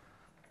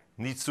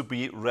needs to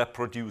be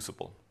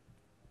reproducible.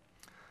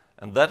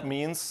 And that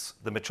means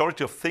the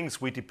majority of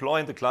things we deploy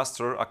in the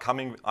cluster are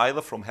coming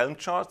either from Helm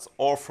charts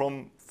or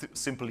from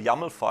simple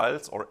YAML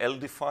files or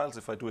LD files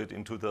if I do it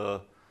into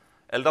the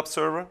LDAP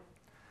server.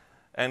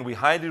 And we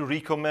highly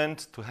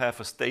recommend to have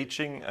a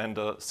staging and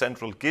a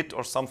central Git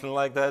or something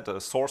like that, a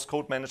source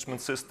code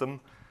management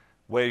system,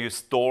 where you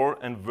store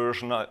and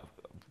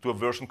do a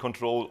version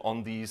control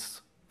on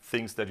these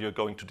things that you're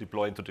going to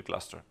deploy into the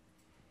cluster,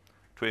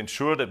 to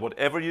ensure that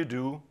whatever you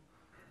do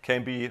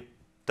can be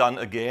done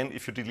again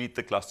if you delete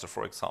the cluster,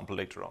 for example,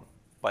 later on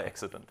by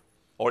accident.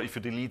 Or if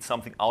you delete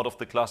something out of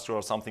the cluster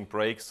or something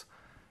breaks,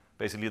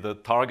 basically the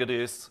target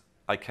is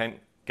I can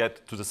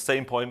get to the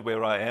same point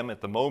where I am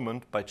at the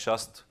moment by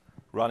just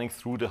running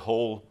through the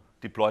whole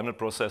deployment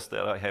process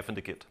that I have in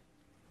the Git.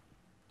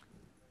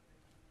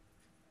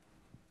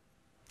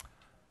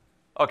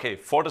 Okay,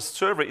 for the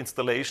server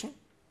installation,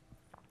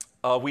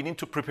 we need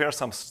to prepare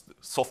some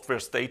software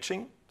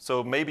staging.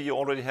 So maybe you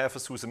already have a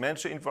SUSE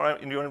manager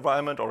in your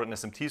environment or an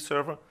SMT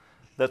server.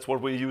 That's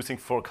what we're using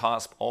for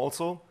CASP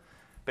also.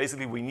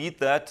 Basically, we need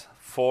that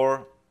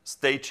for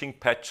staging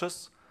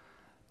patches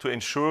to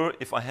ensure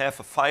if I have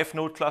a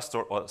 5-node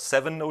cluster or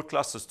 7-node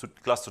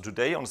cluster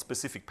today on a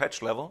specific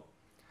patch level,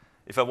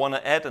 if I want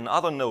to add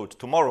another node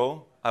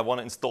tomorrow, I want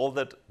to install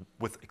that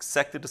with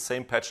exactly the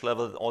same patch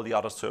level that all the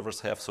other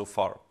servers have so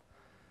far.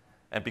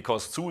 And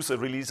because SUSE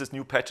releases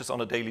new patches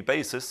on a daily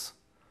basis,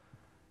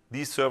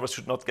 these servers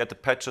should not get the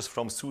patches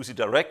from SUSE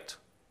direct.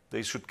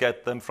 They should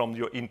get them from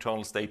your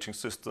internal staging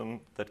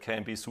system that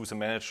can be SUSE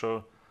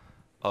Manager,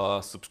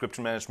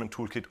 Subscription Management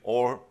Toolkit,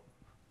 or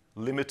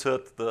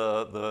limited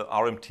the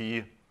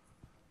RMT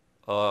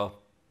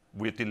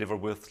we deliver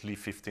with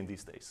Leaf 15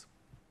 these days.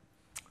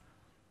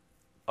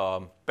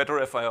 Better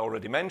if I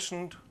already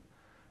mentioned.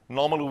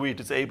 Normally we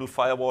disable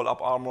firewall,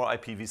 UpArmor,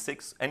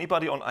 IPv6.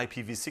 Anybody on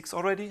IPv6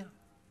 already?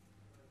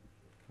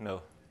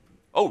 No.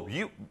 Oh,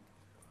 you.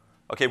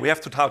 Okay, we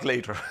have to talk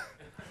later.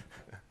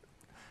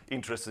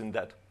 Interested in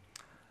that.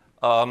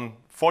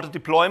 For the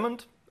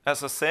deployment,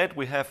 as I said,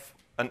 we have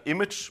an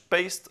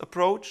image-based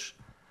approach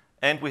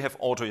and we have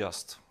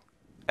AutoJust.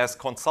 As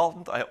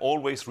consultant, I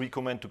always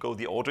recommend to go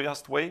the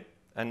AutoJust way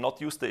and not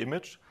use the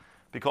image,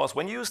 because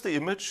when you use the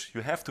image,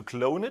 you have to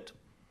clone it,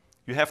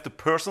 you have to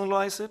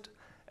personalize it,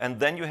 and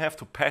then you have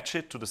to patch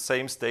it to the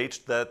same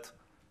stage that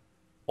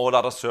all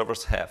other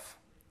servers have.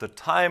 The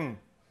time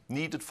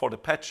needed for the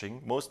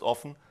patching, most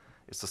often,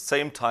 is the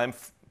same time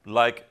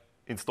like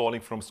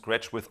installing from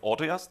scratch with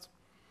AutoJust.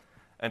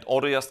 And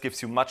AutoJust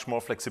gives you much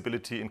more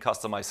flexibility in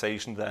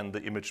customization than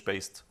the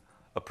image-based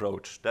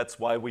approach. That's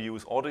why we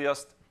use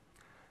AutoJust.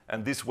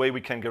 And this way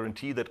we can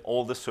guarantee that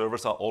all the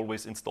servers are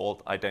always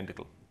installed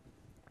identical.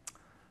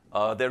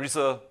 There is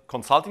a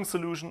consulting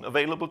solution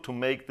available to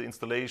make the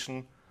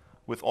installation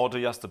with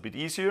AutoJust a bit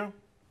easier.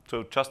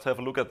 So just have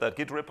a look at that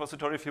Git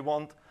repository if you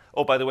want.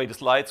 Oh, by the way, the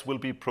slides will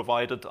be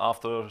provided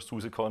after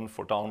SUSECON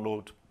for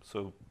download.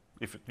 So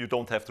if you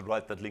don't have to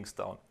write that links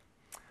down.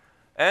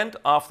 And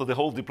after the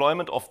whole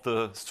deployment of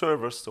the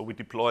servers, so we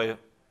deploy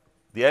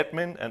the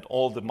admin and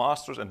all the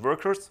masters and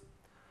workers,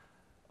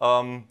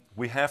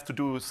 we have to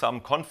do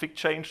some config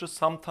changes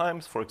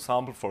sometimes. For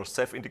example, for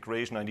Ceph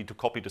integration, I need to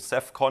copy the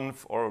Ceph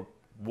conf or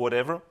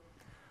whatever.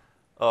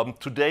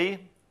 Today,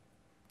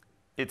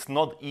 it's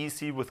not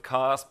easy with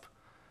CASP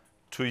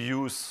to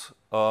use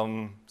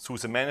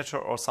SUSE Manager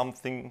or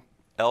something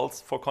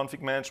else for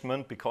config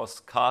management,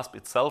 because CASP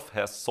itself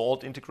has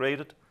Salt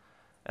integrated,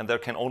 and there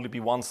can only be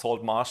one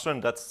Salt master,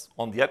 and that's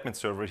on the admin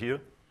server here.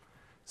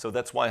 So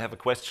that's why I have a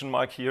question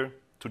mark here.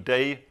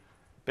 Today,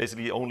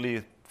 basically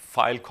only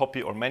file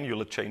copy or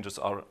manual changes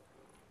are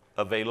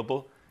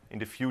available. In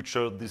the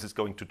future, this is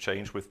going to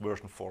change with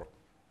version 4.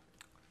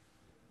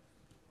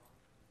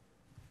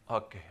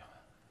 Okay.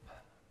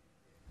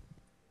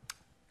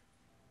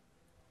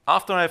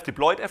 After I have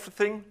deployed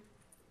everything,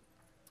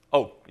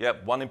 oh, yeah,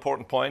 one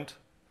important point.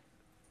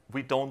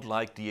 We don't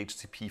like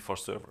DHCP for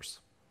servers.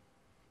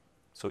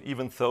 So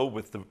even though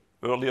with the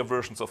earlier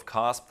versions of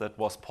CASP that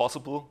was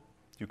possible,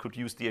 you could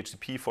use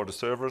DHCP for the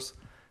servers,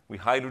 we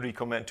highly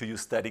recommend to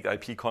use static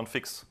IP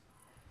configs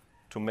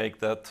to make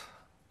that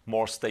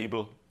more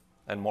stable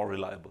and more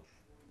reliable.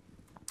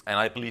 And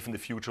I believe in the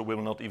future we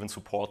will not even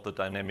support the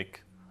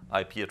dynamic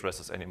IP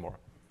addresses anymore.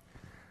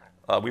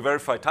 We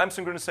verify time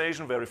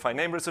synchronization, verify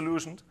name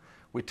resolution.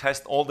 We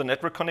test all the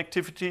network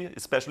connectivity,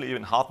 especially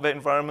in hardware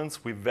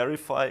environments. We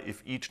verify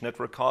if each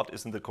network card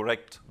is in the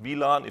correct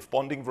VLAN, if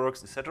bonding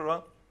works,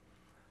 etc.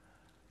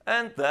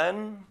 And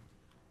then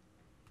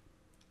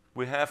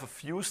we have a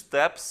few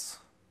steps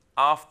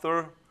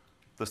after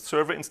the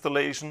server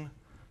installation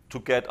to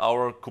get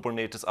our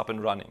Kubernetes up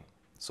and running.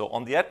 So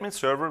on the admin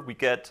server, we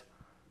get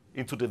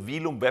into the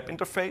vLum web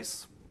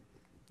interface.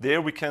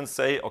 There we can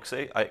say,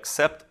 okay, I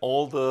accept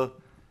all the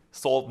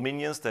salt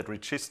minions that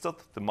registered,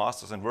 the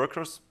masters and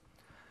workers.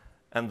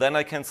 And then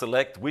I can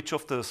select which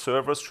of the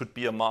servers should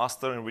be a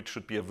master and which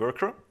should be a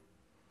worker.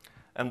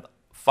 And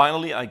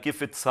finally, I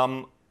give it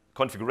some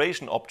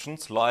configuration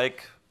options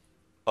like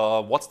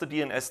what's the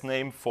DNS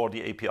name for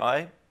the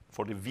API?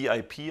 For the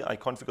VIP, I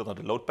configured on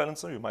the load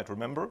balancer, you might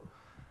remember.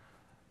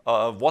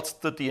 What's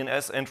the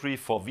DNS entry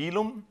for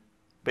vLum?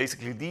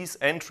 Basically, these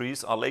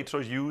entries are later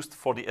used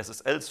for the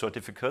SSL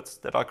certificates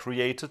that are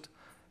created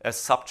as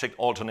subject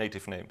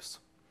alternative names.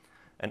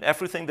 And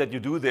everything that you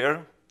do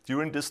there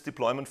during this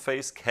deployment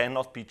phase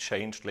cannot be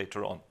changed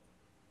later on.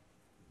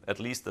 At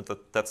least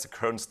that's the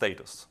current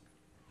status.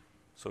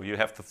 So you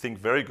have to think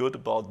very good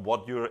about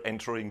what you're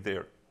entering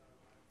there.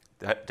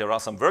 There are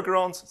some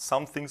workarounds,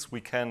 some things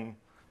we can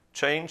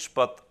change,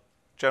 but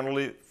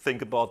generally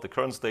think about the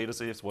current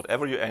status is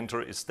whatever you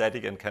enter is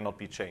static and cannot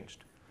be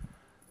changed.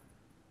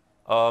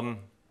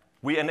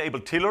 We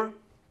enable Tiller.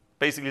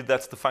 Basically,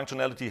 that's the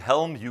functionality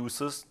Helm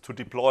uses to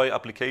deploy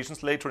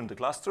applications later in the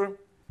cluster.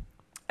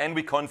 And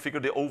we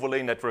configure the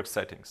overlay network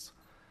settings.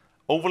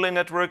 Overlay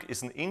network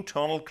is an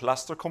internal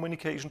cluster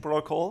communication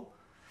protocol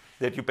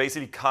that you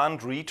basically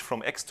can't read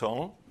from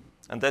external,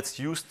 and that's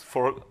used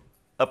for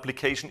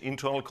application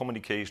internal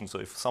communication. So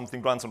if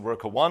something runs on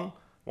worker 1,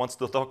 wants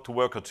to talk to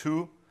worker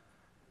 2,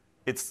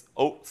 it's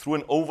through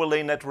an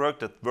overlay network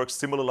that works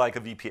similar like a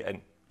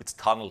VPN. It's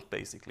tunneled,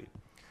 basically.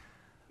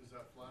 Is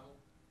that flannel?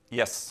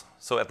 Yes.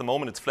 So at the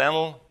moment, it's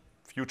flannel.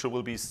 Future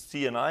will be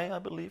CNI, I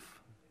believe.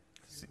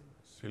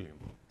 Cilium.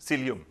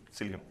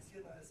 Cilium.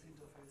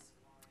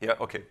 Yeah,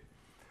 okay.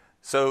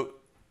 So,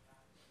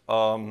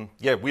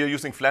 yeah, we are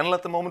using flannel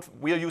at the moment.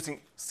 We are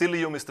using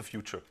Cilium is the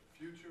future.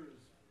 Future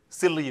is?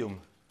 Cilium.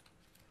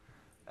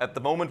 At the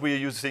moment, we are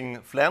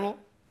using flannel.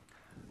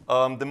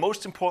 The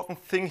most important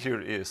thing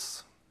here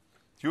is,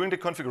 during the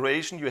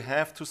configuration, you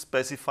have to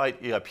specify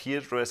the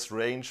IP address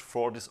range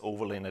for this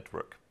overlay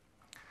network.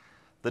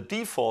 The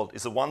default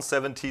is a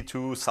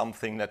 172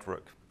 something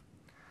network.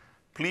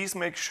 Please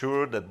make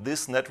sure that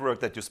this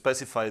network that you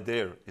specify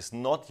there is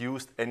not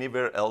used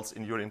anywhere else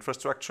in your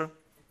infrastructure,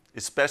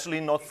 especially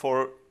not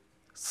for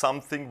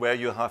something where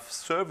you have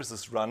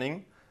services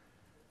running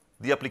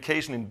the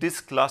application in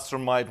this cluster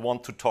might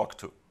want to talk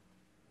to.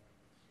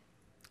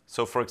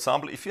 So for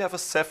example, if you have a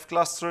Ceph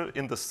cluster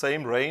in the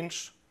same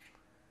range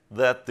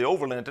that the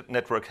overlay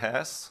network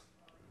has,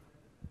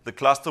 the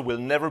cluster will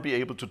never be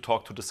able to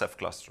talk to the Ceph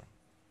cluster.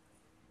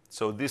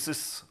 So this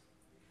is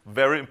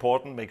very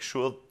important. Make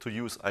sure to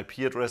use IP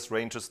address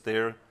ranges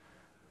there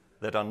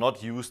that are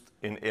not used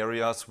in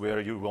areas where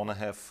you want to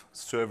have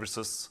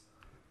services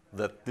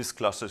that this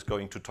cluster is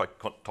going to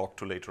talk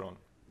to later on.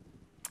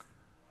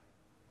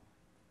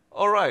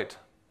 All right.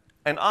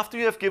 And after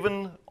you have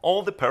given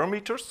all the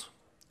parameters,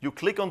 you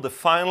click on the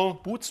final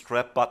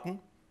bootstrap button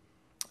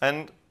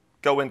and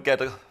go and get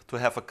to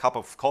have a cup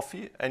of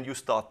coffee, and you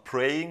start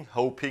praying,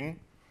 hoping.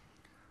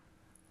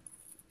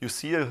 You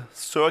see a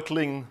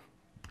circling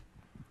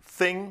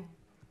thing,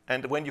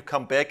 and when you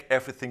come back,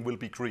 everything will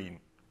be green.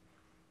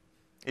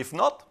 If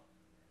not,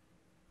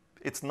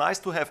 it's nice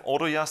to have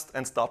AutoJust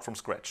and start from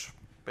scratch.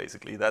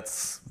 Basically,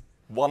 that's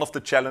one of the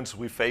challenges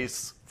we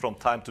face from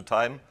time to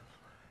time.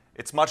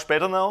 It's much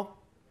better now,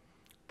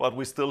 but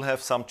we still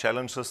have some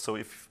challenges. So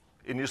if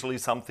initially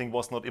something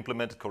was not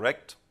implemented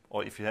correct,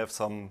 or if you have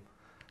some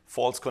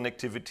false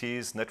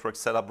connectivities, network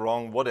setup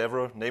wrong,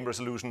 whatever, name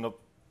resolution not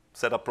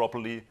set up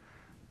properly,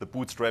 the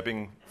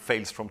bootstrapping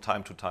fails from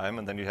time to time,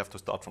 and then you have to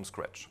start from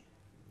scratch.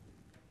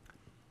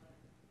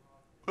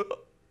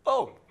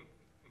 Oh,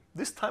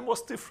 this time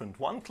was different.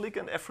 One click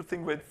and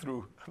everything went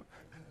through.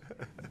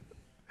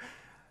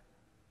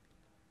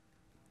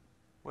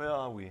 Where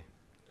are we?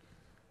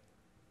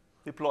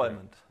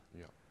 Deployment.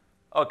 Yeah.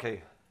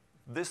 Okay,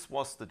 this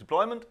was the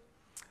deployment.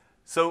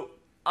 So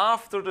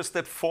after the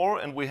step 4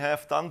 and we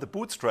have done the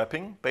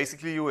bootstrapping,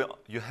 basically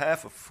you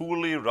have a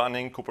fully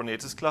running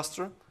Kubernetes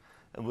cluster.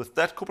 And with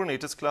that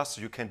Kubernetes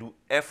cluster, you can do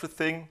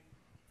everything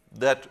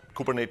that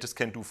Kubernetes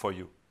can do for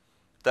you.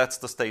 That's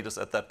the status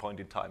at that point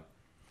in time.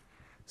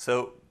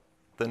 So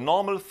the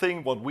normal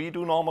thing, what we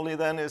do normally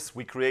then is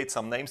we create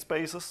some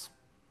namespaces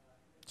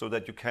so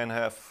that you can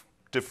have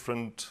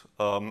different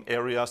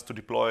areas to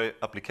deploy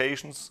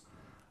applications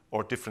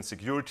or different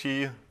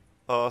security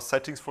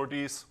settings for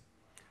these.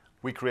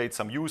 We create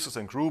some users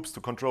and groups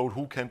to control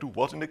who can do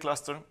what in the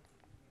cluster.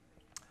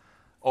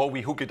 Or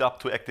we hook it up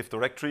to Active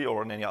Directory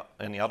or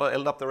any other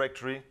LDAP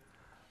directory.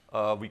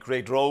 We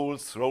create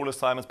roles, role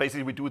assignments.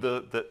 Basically, we do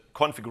the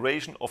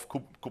configuration of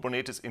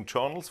Kubernetes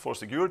internals for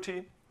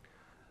security.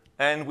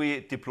 And we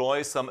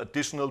deploy some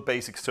additional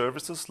basic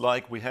services,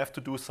 like we have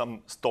to do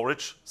some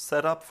storage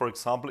setup. For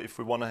example, if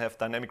we want to have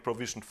dynamic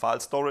provisioned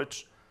file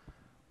storage,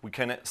 we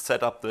can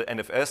set up the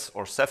NFS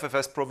or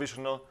CephFS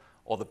provisioner,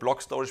 or the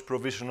block storage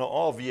provisioner,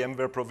 or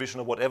VMware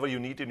provisioner, whatever you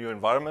need in your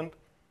environment.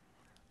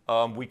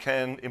 We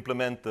can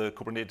implement the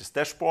Kubernetes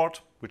dashboard,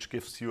 which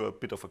gives you a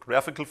bit of a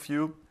graphical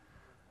view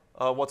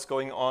what's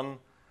going on.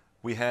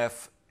 We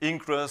have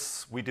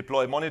ingress, we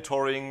deploy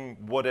monitoring,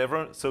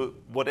 whatever. So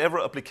whatever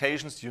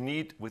applications you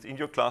need within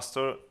your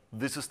cluster,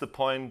 this is the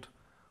point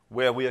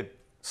where we are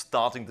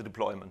starting the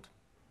deployment.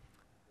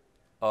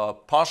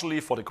 Partially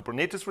for the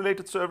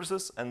Kubernetes-related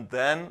services, and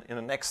then in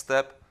the next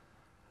step,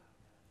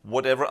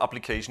 whatever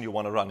application you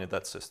want to run in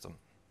that system.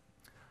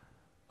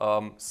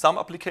 Some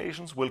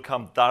applications will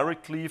come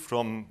directly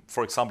from,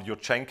 for example, your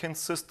Jenkins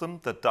system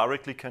that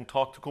directly can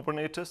talk to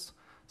Kubernetes.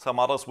 Some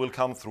others will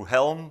come through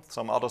Helm.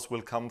 Some others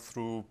will come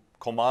through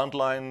command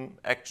line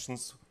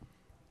actions.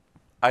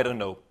 I don't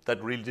know.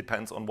 That really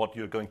depends on what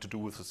you're going to do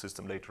with the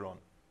system later on.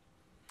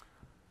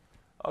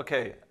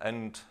 Okay,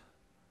 and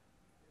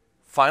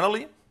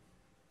finally,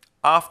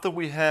 after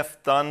we have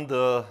done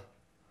the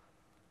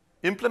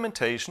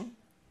implementation,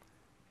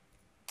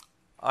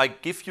 I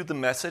give you the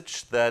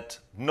message that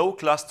no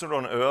cluster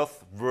on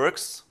Earth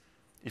works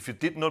if you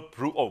did not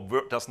prove,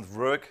 or doesn't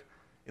work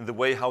in the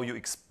way how you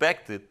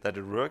expected that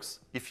it works,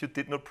 if you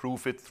did not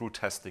prove it through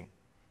testing.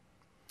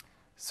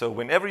 So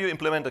whenever you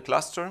implement a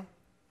cluster,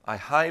 I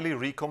highly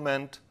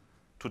recommend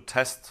to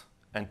test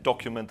and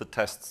document the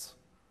tests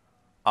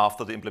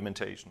after the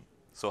implementation.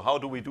 So how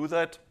do we do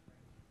that?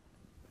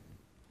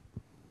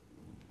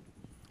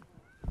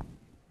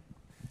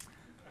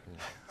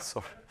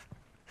 Sorry.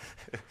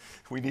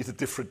 We need a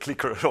different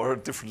clicker or a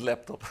different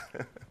laptop.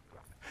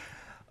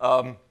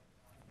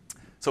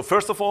 So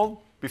first of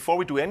all, before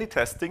we do any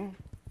testing,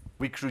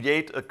 we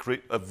create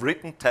a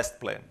written test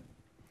plan.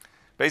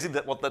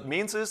 Basically, what that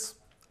means is,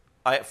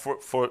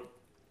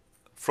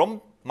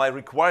 from my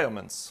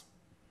requirements,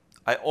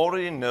 I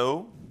already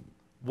know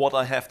what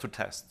I have to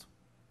test.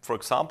 For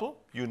example,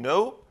 you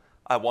know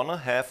I want to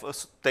have a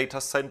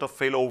data center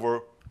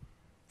failover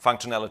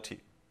functionality.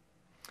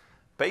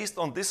 Based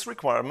on this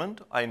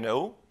requirement, I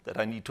know that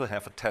I need to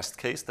have a test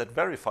case that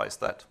verifies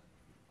that.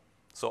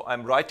 So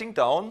I'm writing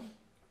down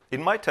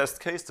in my test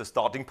case the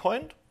starting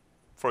point.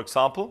 For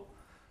example,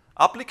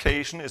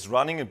 application is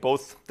running in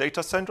both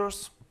data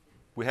centers.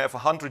 We have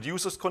 100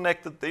 users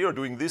connected. They are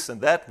doing this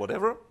and that,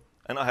 whatever.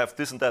 And I have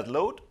this and that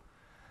load.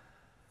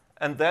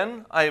 And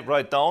then I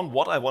write down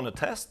what I want to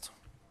test.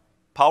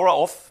 Power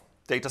off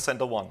data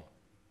center 1.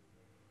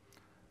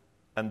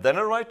 And then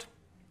I write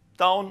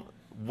down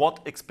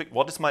what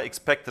is my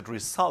expected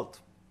result.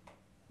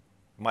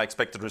 My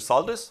expected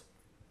result is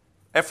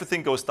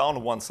everything goes down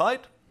on one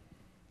side.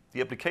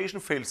 The application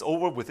fails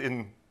over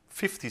within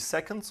 50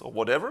 seconds or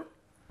whatever.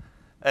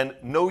 And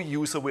no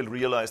user will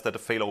realize that a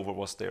failover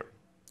was there.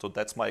 So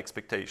that's my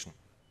expectation.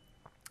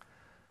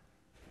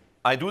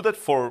 I do that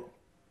for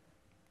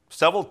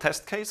several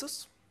test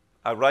cases.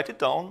 I write it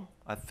down.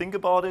 I think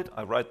about it.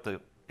 I write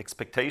the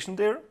expectation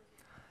there.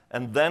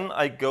 And then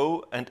I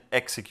go and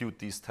execute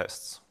these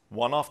tests,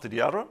 one after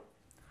the other.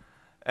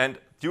 And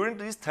during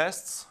these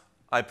tests,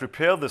 I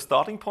prepare the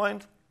starting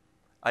point.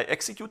 I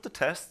execute the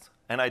test.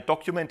 And I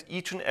document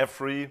each and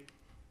every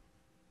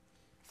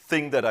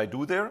thing that I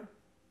do there.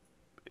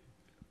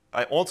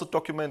 I also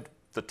document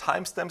the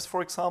timestamps,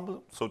 for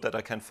example, so that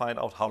I can find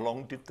out how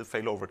long did the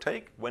failover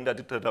take, when I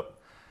did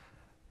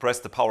press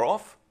the power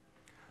off.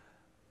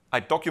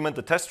 I document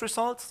the test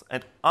results,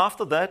 and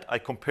after that, I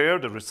compare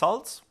the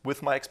results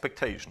with my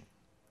expectation.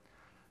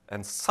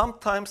 And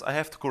sometimes I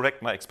have to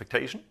correct my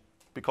expectation,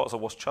 because I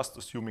was just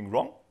assuming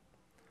wrong.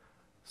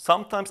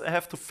 Sometimes I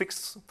have to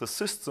fix the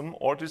system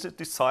or the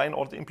design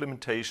or the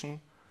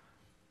implementation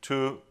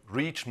to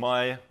reach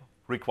my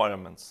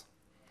requirements.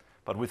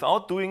 But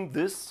without doing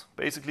this,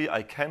 basically,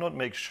 I cannot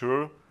make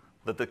sure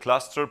that the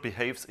cluster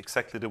behaves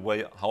exactly the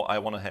way how I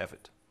want to have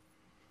it.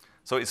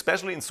 So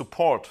especially in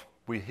support,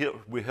 we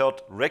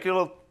heard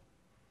regularly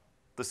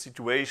the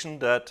situation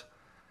that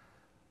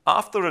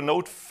after a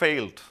node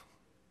failed,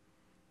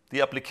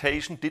 the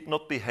application did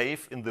not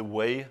behave in the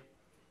way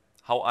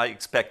how I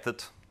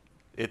expected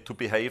it to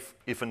behave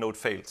if a node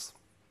fails.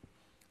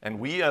 And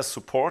we as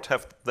support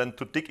have then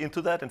to dig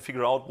into that and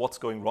figure out what's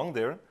going wrong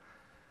there.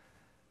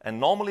 And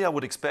normally I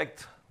would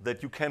expect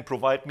that you can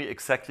provide me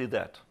exactly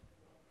that,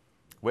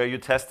 where you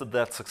tested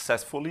that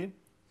successfully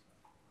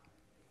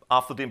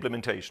after the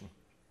implementation.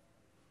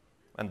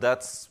 And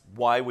that's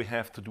why we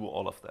have to do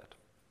all of that.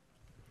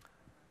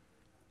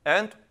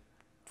 And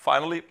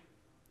finally,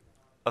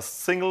 a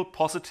single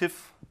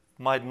positive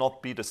might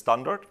not be the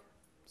standard.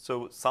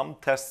 So some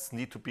tests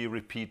need to be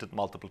repeated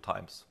multiple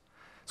times.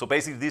 So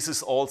basically, this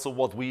is also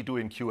what we do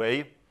in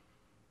QA,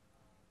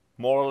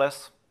 more or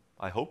less,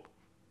 I hope.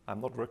 I'm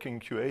not working in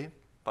QA,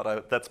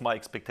 but that's my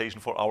expectation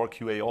for our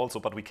QA also,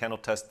 but we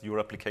cannot test your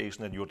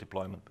application and your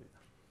deployment.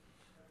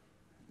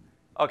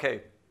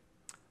 Okay.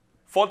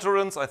 Fault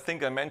tolerance, I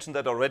think I mentioned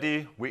that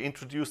already. We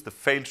introduced the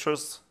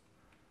failures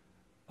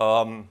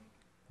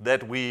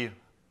that we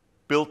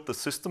built the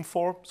system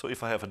for. So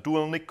if I have a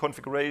dual NIC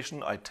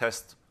configuration, I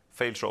test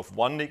failure of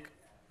one NIC,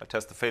 I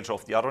test the failure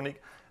of the other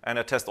NIC, and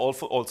I test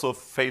also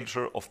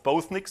failure of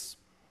both NICs,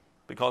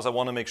 because I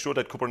want to make sure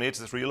that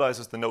Kubernetes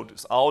realizes the node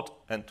is out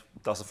and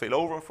does a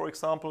failover, for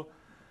example.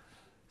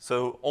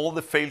 So all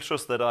the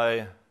failures that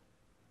I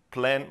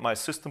plan my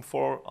system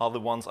for are the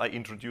ones I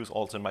introduce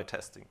also in my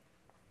testing.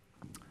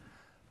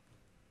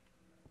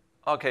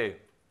 Okay,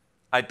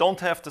 I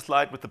don't have the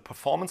slide with the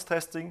performance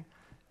testing.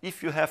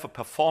 If you have a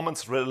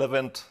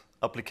performance-relevant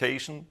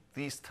application,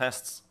 these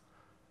tests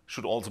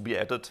should also be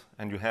added,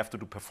 and you have to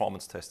do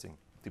performance testing,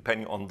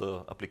 depending on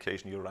the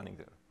application you're running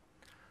there.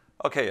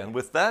 Okay, and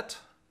with that,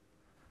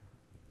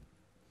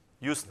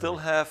 you still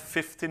have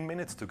 15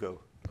 minutes to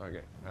go.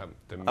 Okay, 10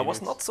 minutes. I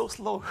was not so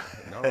slow.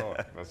 No,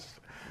 that's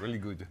really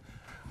good.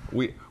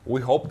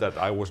 We hope that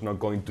I was not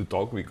going to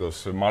talk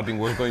because Martin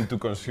was going to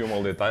consume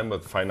all the time,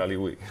 but finally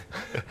we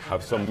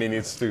have some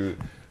minutes to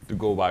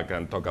go back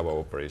and talk about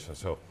operations.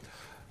 So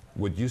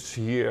what you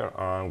see here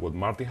and what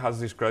Martin has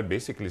described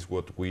basically is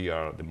what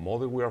the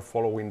model we are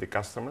following the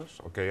customers,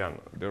 okay, and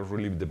they're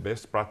really the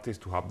best practice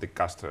to have the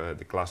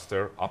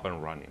cluster up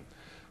and running.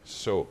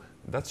 So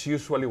that's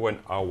usually when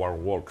our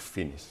work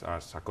finishes.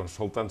 As a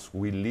consultants,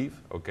 we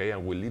leave, okay,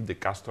 and we leave the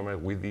customer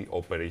with the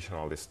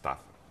operational staff.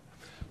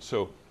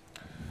 So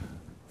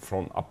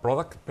from a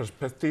product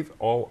perspective,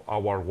 all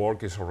our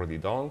work is already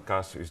done,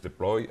 CaaS is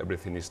deployed,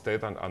 everything is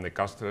set, and the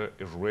customer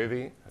is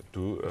ready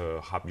to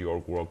have your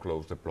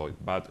workloads deployed.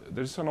 But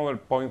there's another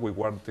point we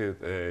wanted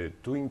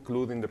to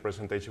include in the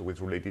presentation, which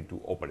is related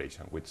to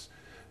operation, which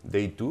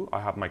day 2, I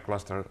have my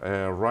cluster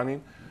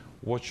running.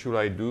 What should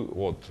I do?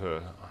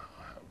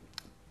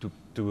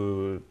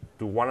 To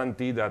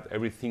guarantee that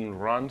everything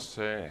runs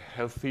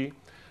healthy,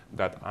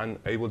 that I'm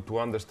able to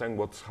understand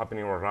what's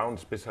happening around,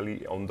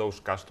 especially on those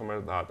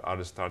customers that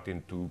are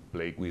starting to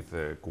play with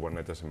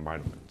Kubernetes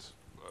environments.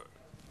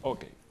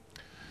 Okay,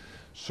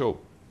 so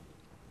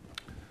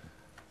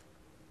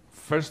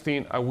first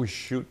thing I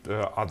should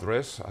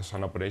address as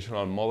an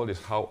operational model is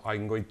how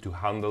I'm going to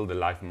handle the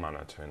life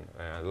management,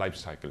 life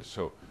cycle.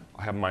 So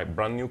I have my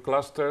brand new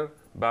cluster,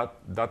 but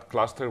that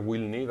cluster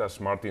will need, as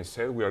Martin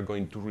said, we are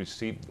going to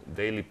receive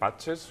daily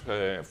patches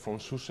from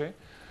SUSE,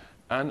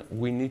 and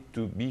we need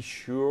to be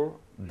sure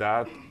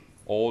that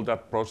all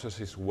that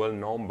process is well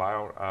known by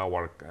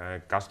our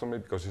customer,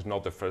 because it's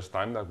not the first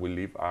time that we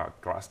leave a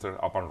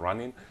cluster up and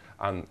running,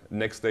 and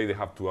next day they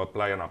have to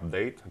apply an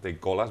update. They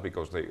call us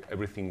because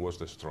everything was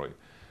destroyed.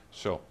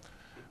 So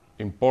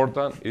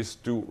important is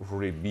to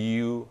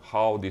review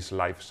how this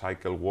life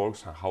cycle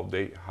works and how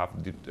they have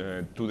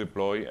to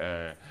deploy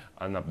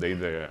and update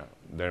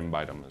their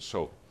environment.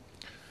 So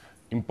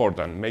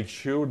important, make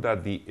sure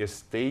that the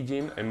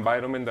staging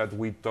environment that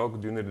we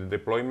talk during the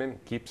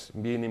deployment keeps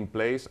being in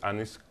place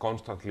and is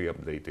constantly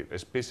updated,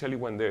 especially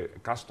when the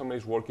customer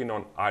is working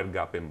on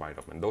air-gap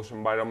environment, those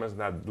environments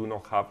that do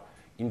not have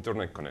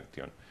internet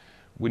connection.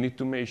 We need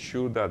to make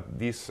sure that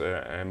this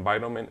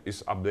environment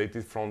is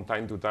updated from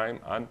time to time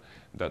and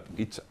that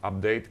each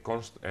update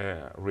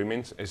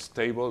remains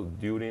stable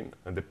during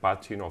the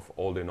patching of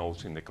all the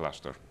nodes in the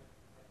cluster.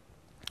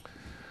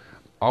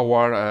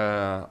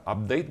 Our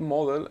update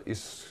model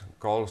is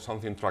called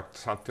something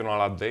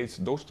transactional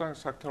updates. Those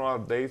transactional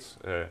updates,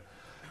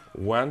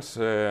 once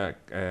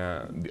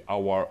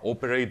our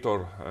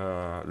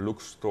operator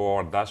looks to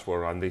our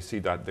dashboard and they see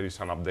that there is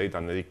an update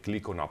and they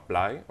click on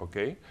apply,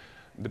 okay,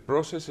 the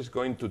process is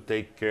going to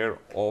take care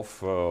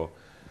of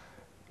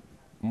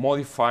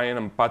modifying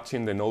and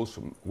patching the nodes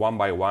one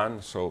by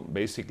one. So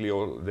basically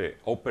all the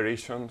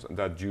operations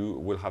that you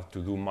will have to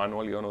do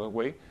manually another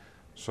way.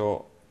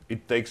 So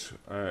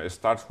it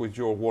starts with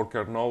your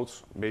worker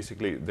nodes.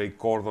 Basically, they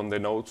cordon the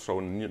nodes, so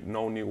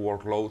no new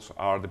workloads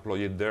are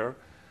deployed there.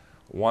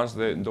 Once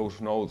those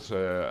nodes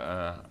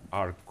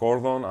are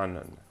cordoned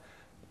and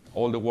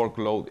all the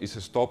workload is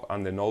stopped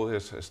and the node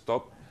is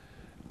stopped,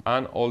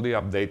 and all the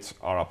updates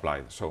are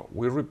applied. So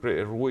we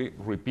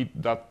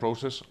repeat that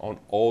process on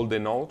all the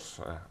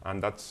nodes,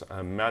 and that's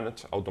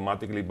managed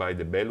automatically by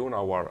the Velum,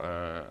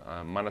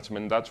 our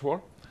management dashboard.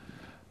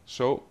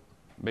 So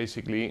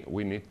basically,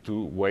 we need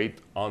to wait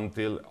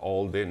until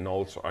all the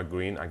nodes are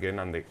green again,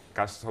 and the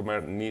customer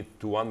needs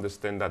to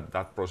understand that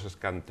that process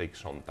can take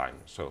some time.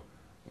 So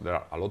there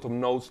are a lot of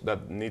nodes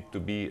that need to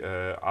be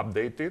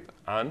updated,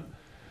 and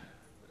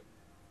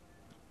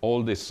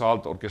all the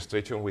SALT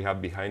orchestration we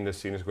have behind the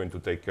scenes is going to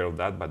take care of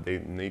that, but they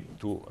need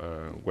to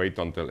wait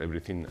until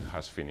everything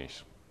has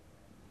finished.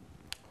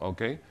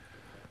 Okay?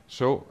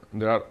 So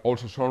there are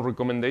also some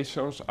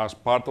recommendations. As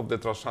part of the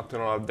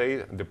transactional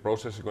update, the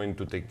process is going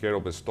to take care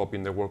of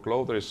stopping the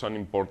workload. There is some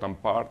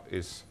important part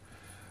is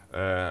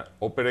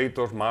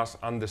operators must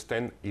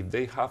understand if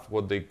they have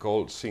what they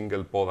call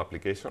single pod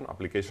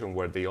application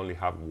where they only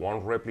have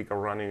one replica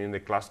running in the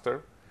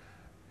cluster.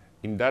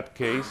 In that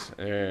case,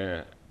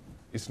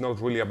 it's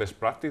not really a best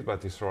practice,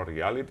 but it's a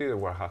reality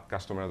where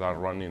customers are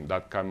running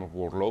that kind of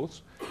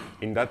workloads.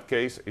 In that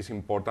case, it's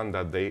important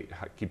that they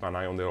keep an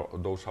eye on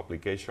those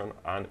applications,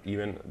 and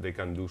even they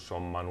can do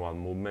some manual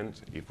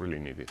movements if really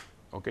needed.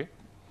 Okay?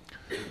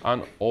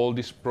 And all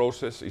this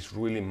process is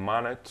really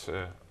managed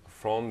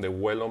from the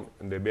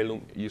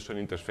Velum user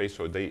interface,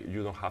 so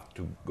you don't have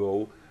to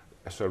go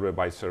server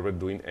by server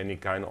doing any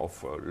kind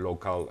of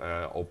local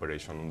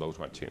operation on those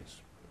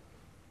machines.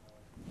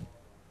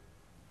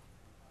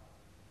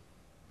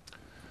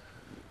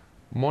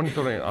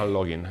 Monitoring and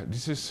logging.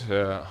 This is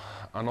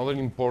another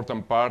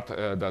important part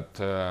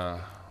that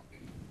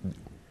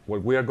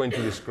what we are going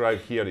to describe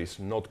here is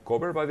not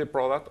covered by the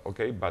product,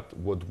 okay? But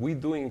what we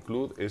do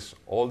include is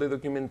all the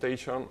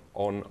documentation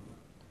on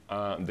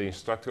the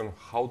instruction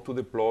how to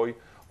deploy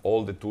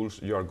all the tools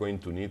you are going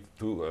to need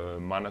to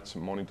manage,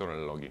 monitor,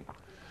 and logging.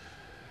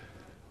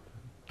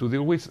 To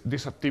deal with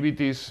these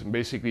activities,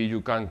 basically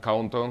you can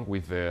count on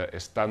with the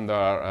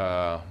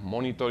standard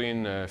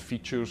monitoring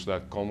features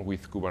that come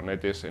with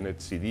Kubernetes and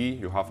etcd.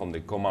 You have on the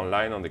command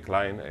line, on the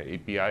client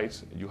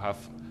APIs, you have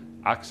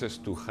access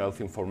to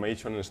health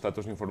information and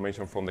status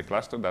information from the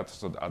cluster.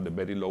 That's at the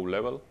very low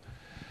level.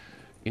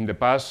 In the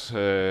past,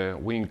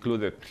 we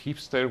included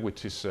Hipster,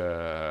 which is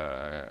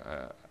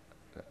a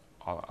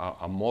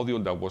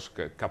module that was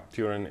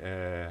capturing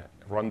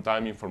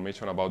runtime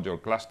information about your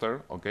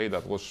cluster. Okay,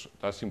 that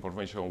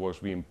information was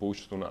being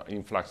pushed to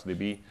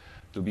InfluxDB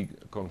to be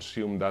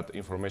consume that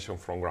information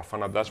from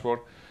Grafana dashboard.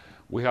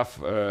 We have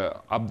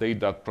updated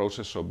that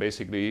process, so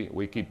basically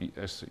we keep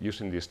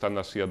using the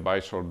standard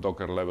cAdvisor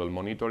Docker level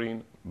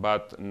monitoring,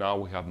 but now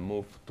we have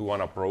moved to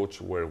an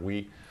approach where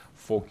we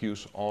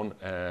focus on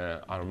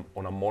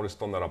a more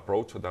standard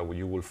approach that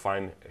you will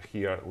find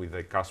here with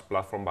the CaaS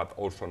platform, but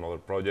also in other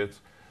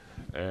projects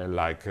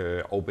like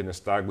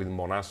OpenStack with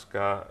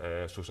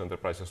Monasca, SUSE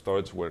Enterprise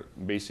Storage, where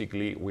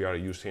basically we are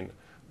using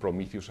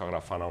Prometheus and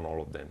Grafana on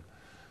all of them.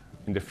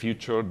 In the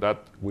future,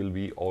 that will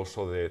be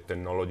also the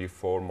technology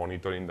for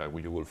monitoring that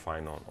you will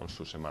find on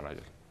SUSE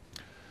Manager.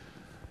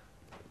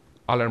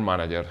 Alert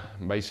Manager.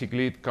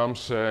 Basically, it comes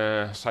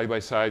side by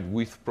side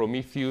with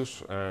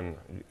Prometheus, and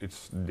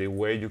it's the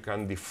way you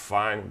can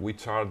define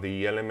which are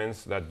the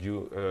elements that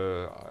you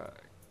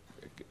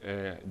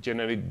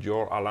generate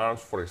your alarms.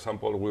 For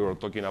example, we were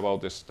talking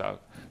about the stuff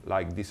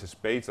like this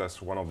space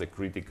as one of the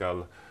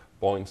critical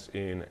points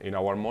in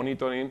our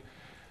monitoring,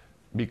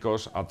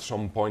 because at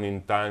some point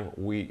in time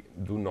we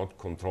do not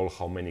control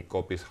how many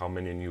copies, how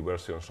many new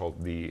versions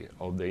of the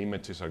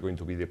images are going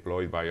to be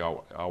deployed by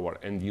our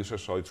end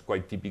users. So it's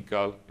quite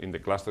typical in the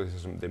cluster.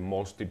 This is the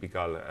most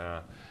typical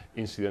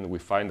incident. We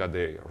find that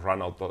they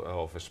run out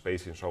of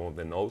space in some of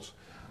the nodes,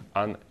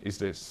 and it's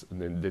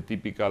the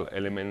typical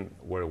element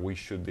where we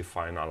should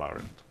define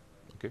alert.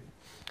 Okay.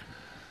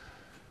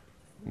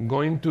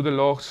 Going to the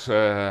logs,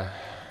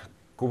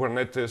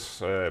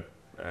 Kubernetes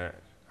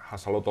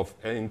has a lot of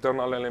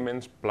internal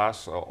elements,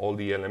 plus all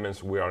the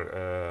elements we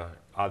are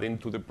adding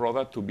to the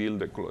product to build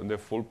the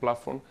full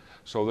platform.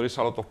 So there is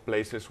a lot of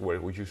places where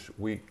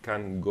we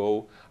can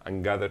go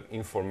and gather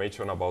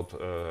information about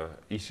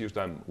issues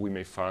that we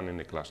may find in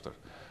the cluster.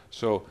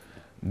 So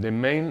the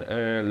main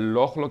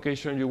log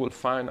location you will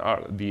find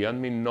are the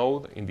admin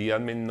node. In the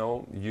admin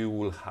node, you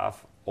will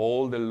have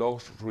all the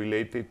logs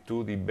related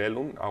to the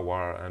Velum,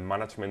 our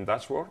management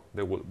dashboard.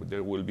 They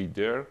will be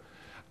there.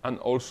 And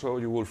also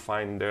you will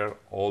find there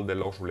all the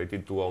logs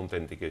related to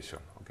authentication.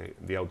 Okay?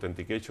 The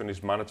authentication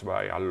is managed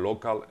by a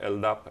local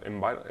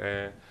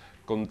LDAP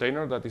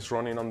container that is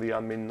running on the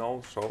admin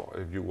node. So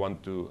if you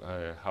want to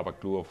have a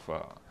clue of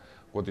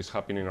what is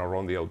happening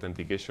around the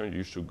authentication,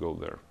 you should go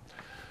there.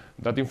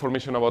 That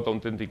information about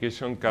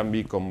authentication can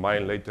be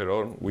combined later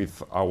on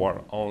with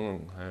our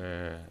own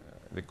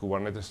the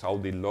Kubernetes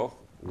audit log,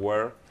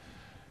 where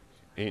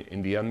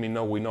in the admin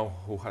node, we know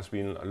who has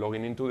been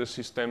logging into the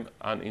system,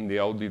 and in the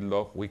audit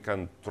log, we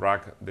can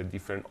track the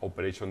different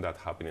operations that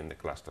happen in the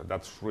cluster.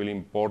 That's really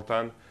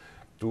important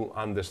to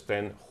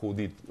understand who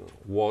did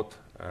what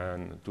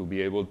and to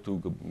be able to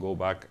go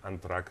back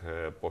and track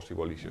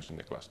possible issues in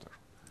the cluster.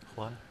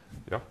 One?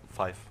 Yeah?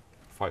 Five.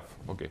 Five,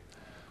 okay.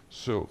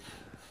 So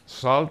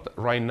Salt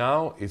right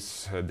now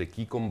is the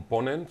key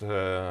component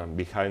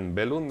behind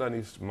Velum that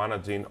is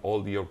managing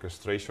all the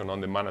orchestration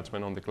and the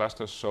management on the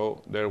cluster.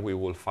 So there we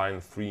will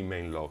find three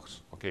main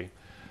logs. Okay,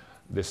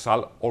 the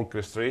Salt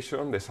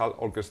orchestration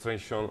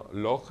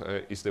log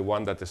is the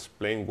one that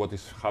explains what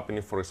is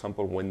happening. For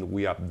example, when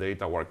we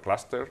update our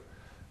cluster,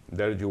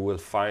 there you will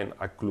find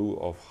a clue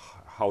of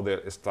how the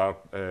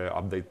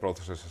update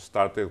process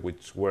started,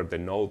 which were the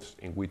nodes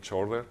in which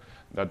order.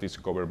 That is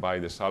covered by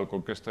the Salt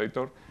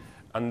orchestrator.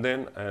 And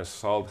then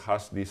Salt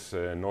has this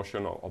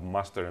notion of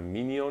master and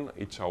minion.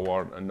 Each of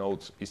our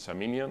nodes is a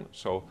minion.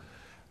 So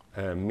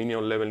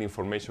minion level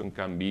information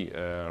can be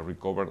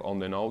recovered on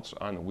the nodes,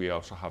 and we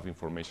also have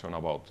information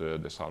about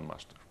the Salt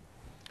master.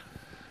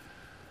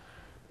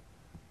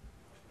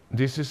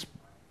 This is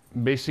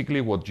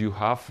basically what you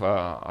have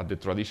at the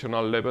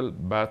traditional level,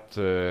 but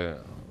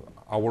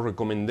our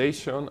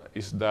recommendation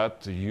is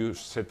that you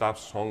set up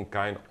some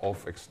kind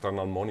of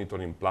external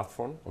monitoring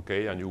platform,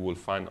 okay? And you will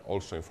find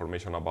also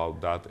information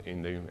about that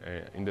in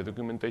the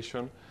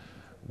documentation,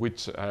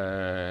 which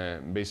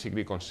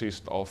basically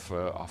consists of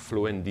a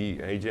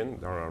FluentD agent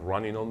that are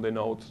running on the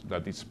node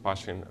that is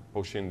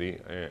pushing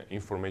the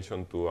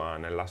information to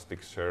an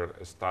Elasticsearch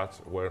stats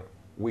where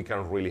we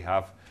can really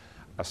have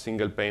a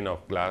single pane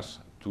of glass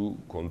to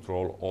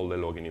control all the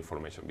login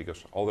information,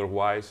 because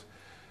otherwise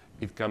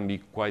it can be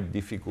quite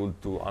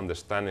difficult to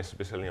understand,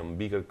 especially on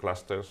bigger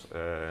clusters,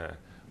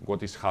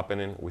 what is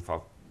happening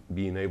without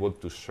being able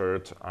to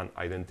search and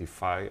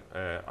identify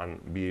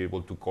and be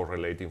able to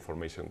correlate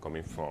information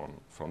coming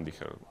from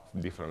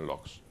different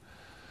logs.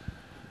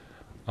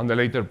 And the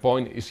later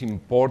point is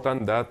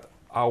important that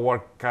our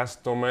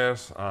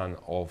customers and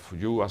of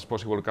you as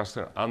possible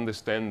customers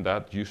understand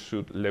that you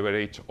should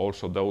leverage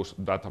also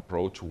that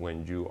approach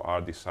when you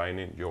are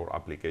designing your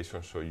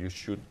application. So you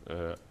should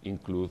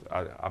include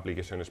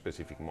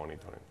application-specific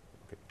monitoring.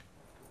 Okay.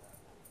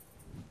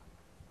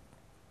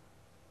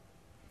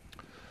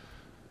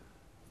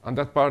 And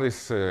that part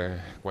is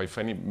quite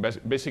funny.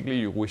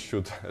 Basically, we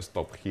should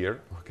stop here,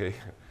 okay?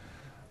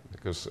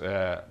 Because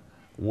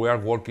we are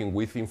working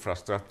with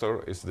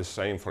infrastructure. It's the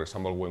same, for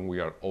example, when we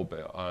are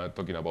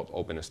talking about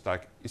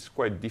OpenStack. It's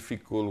quite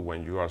difficult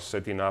when you are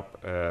setting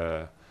up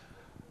a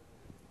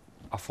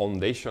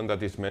foundation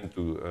that is meant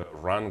to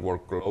run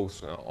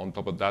workloads on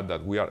top of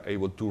that we are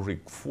able to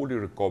fully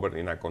recover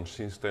in a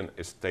consistent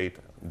state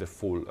the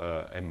full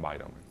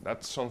environment.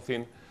 That's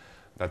something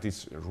that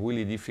is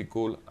really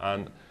difficult,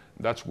 and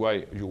that's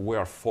why we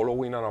are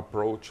following an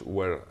approach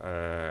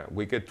where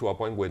we get to a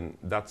point when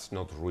that's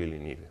not really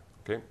needed,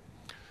 okay?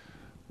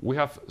 We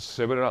have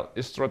several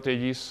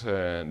strategies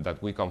that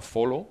we can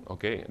follow,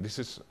 okay? This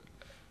is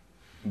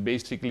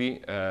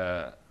basically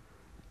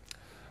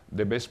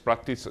the best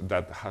practice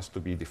that has to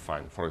be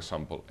defined. For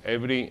example,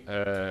 every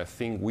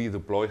thing we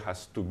deploy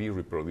has to be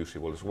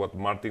reproducible. It's what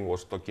Martin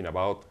was talking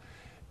about,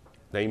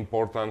 the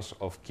importance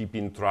of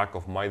keeping track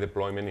of my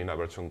deployment in a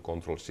version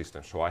control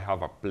system. So I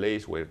have a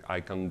place where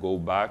I can go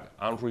back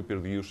and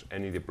reproduce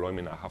any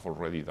deployment I have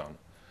already done.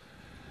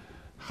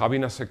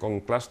 Having a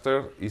second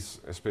cluster is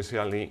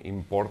especially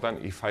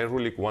important if I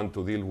really want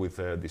to deal with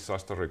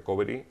disaster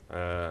recovery.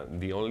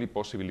 The only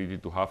possibility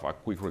to have a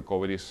quick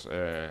recovery is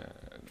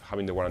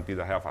having the guarantee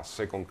that I have a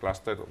second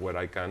cluster where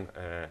I can,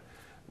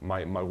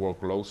 my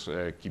workloads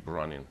keep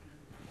running.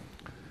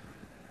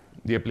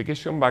 The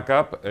application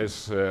backup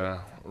is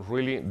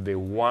really the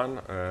one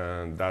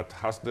that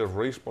has the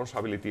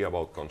responsibility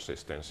about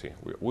consistency.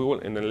 We will,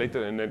 in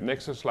the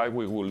next slide,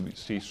 we will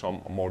see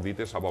some more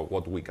details about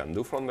what we can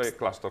do from the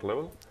cluster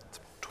level.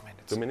 2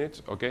 minutes. 2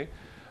 minutes, okay.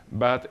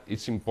 But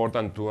it's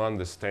important to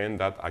understand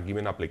that a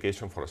given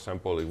application, for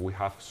example, if we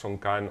have some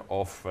kind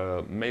of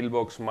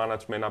mailbox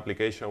management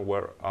application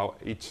where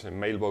each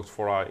mailbox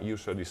for a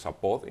user is a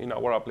pod in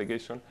our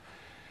application,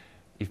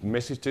 if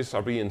messages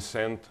are being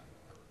sent,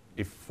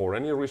 if for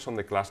any reason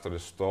the cluster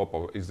is stopped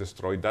or is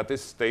destroyed, that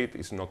state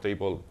is not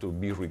able to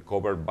be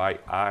recovered by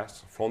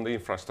us from the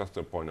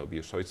infrastructure point of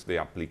view. So it's the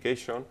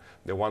application,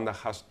 the one that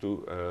has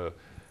to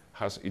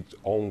has its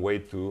own way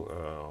to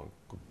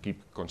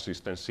keep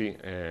consistency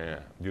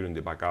during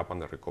the backup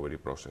and the recovery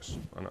process.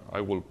 And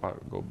I will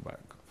go back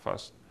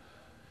fast.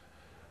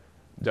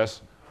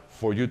 Just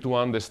for you to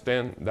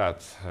understand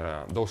that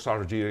those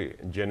are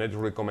generic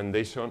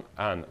recommendations,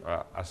 and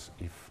as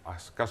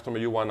customer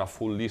you want a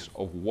full list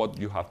of what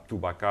you have to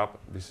back up,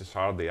 these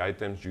are the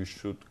items you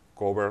should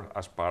cover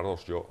as part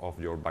of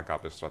your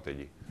backup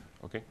strategy.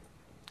 Okay,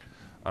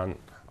 and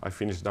I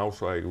finish now,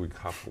 so I will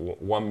have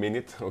 1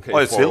 minute.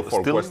 Okay,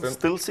 for questions.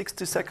 Still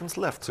 60 seconds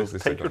left, so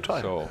take your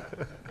time. So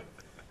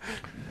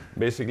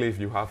basically, if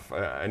you have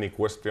any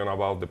question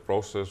about the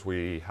process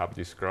we have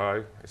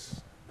described,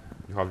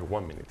 you have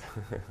 1 minute.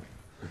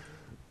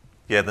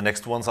 Yeah, the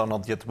next ones are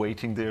not yet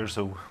waiting there,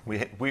 so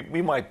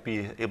we might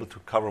be able to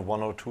cover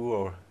 1 or 2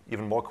 or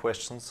even more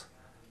questions.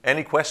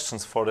 Any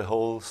questions for the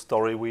whole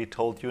story we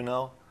told you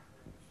now?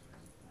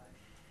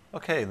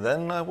 Okay,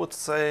 then I would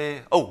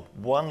say,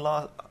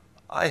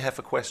 I have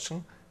a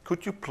question.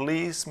 Could you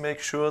please make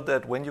sure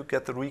that when you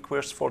get the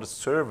request for the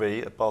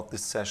survey about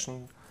this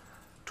session,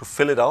 to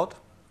fill it out?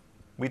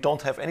 We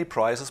don't have any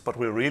prizes, but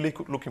we're really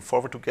looking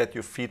forward to get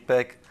your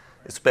feedback,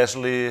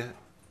 especially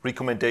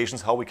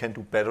recommendations how we can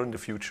do better in the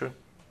future.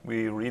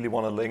 We really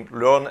want to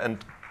learn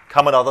and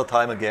come another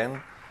time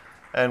again.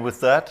 And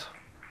with that,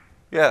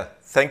 yeah,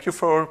 thank you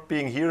for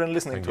being here and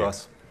listening to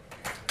us.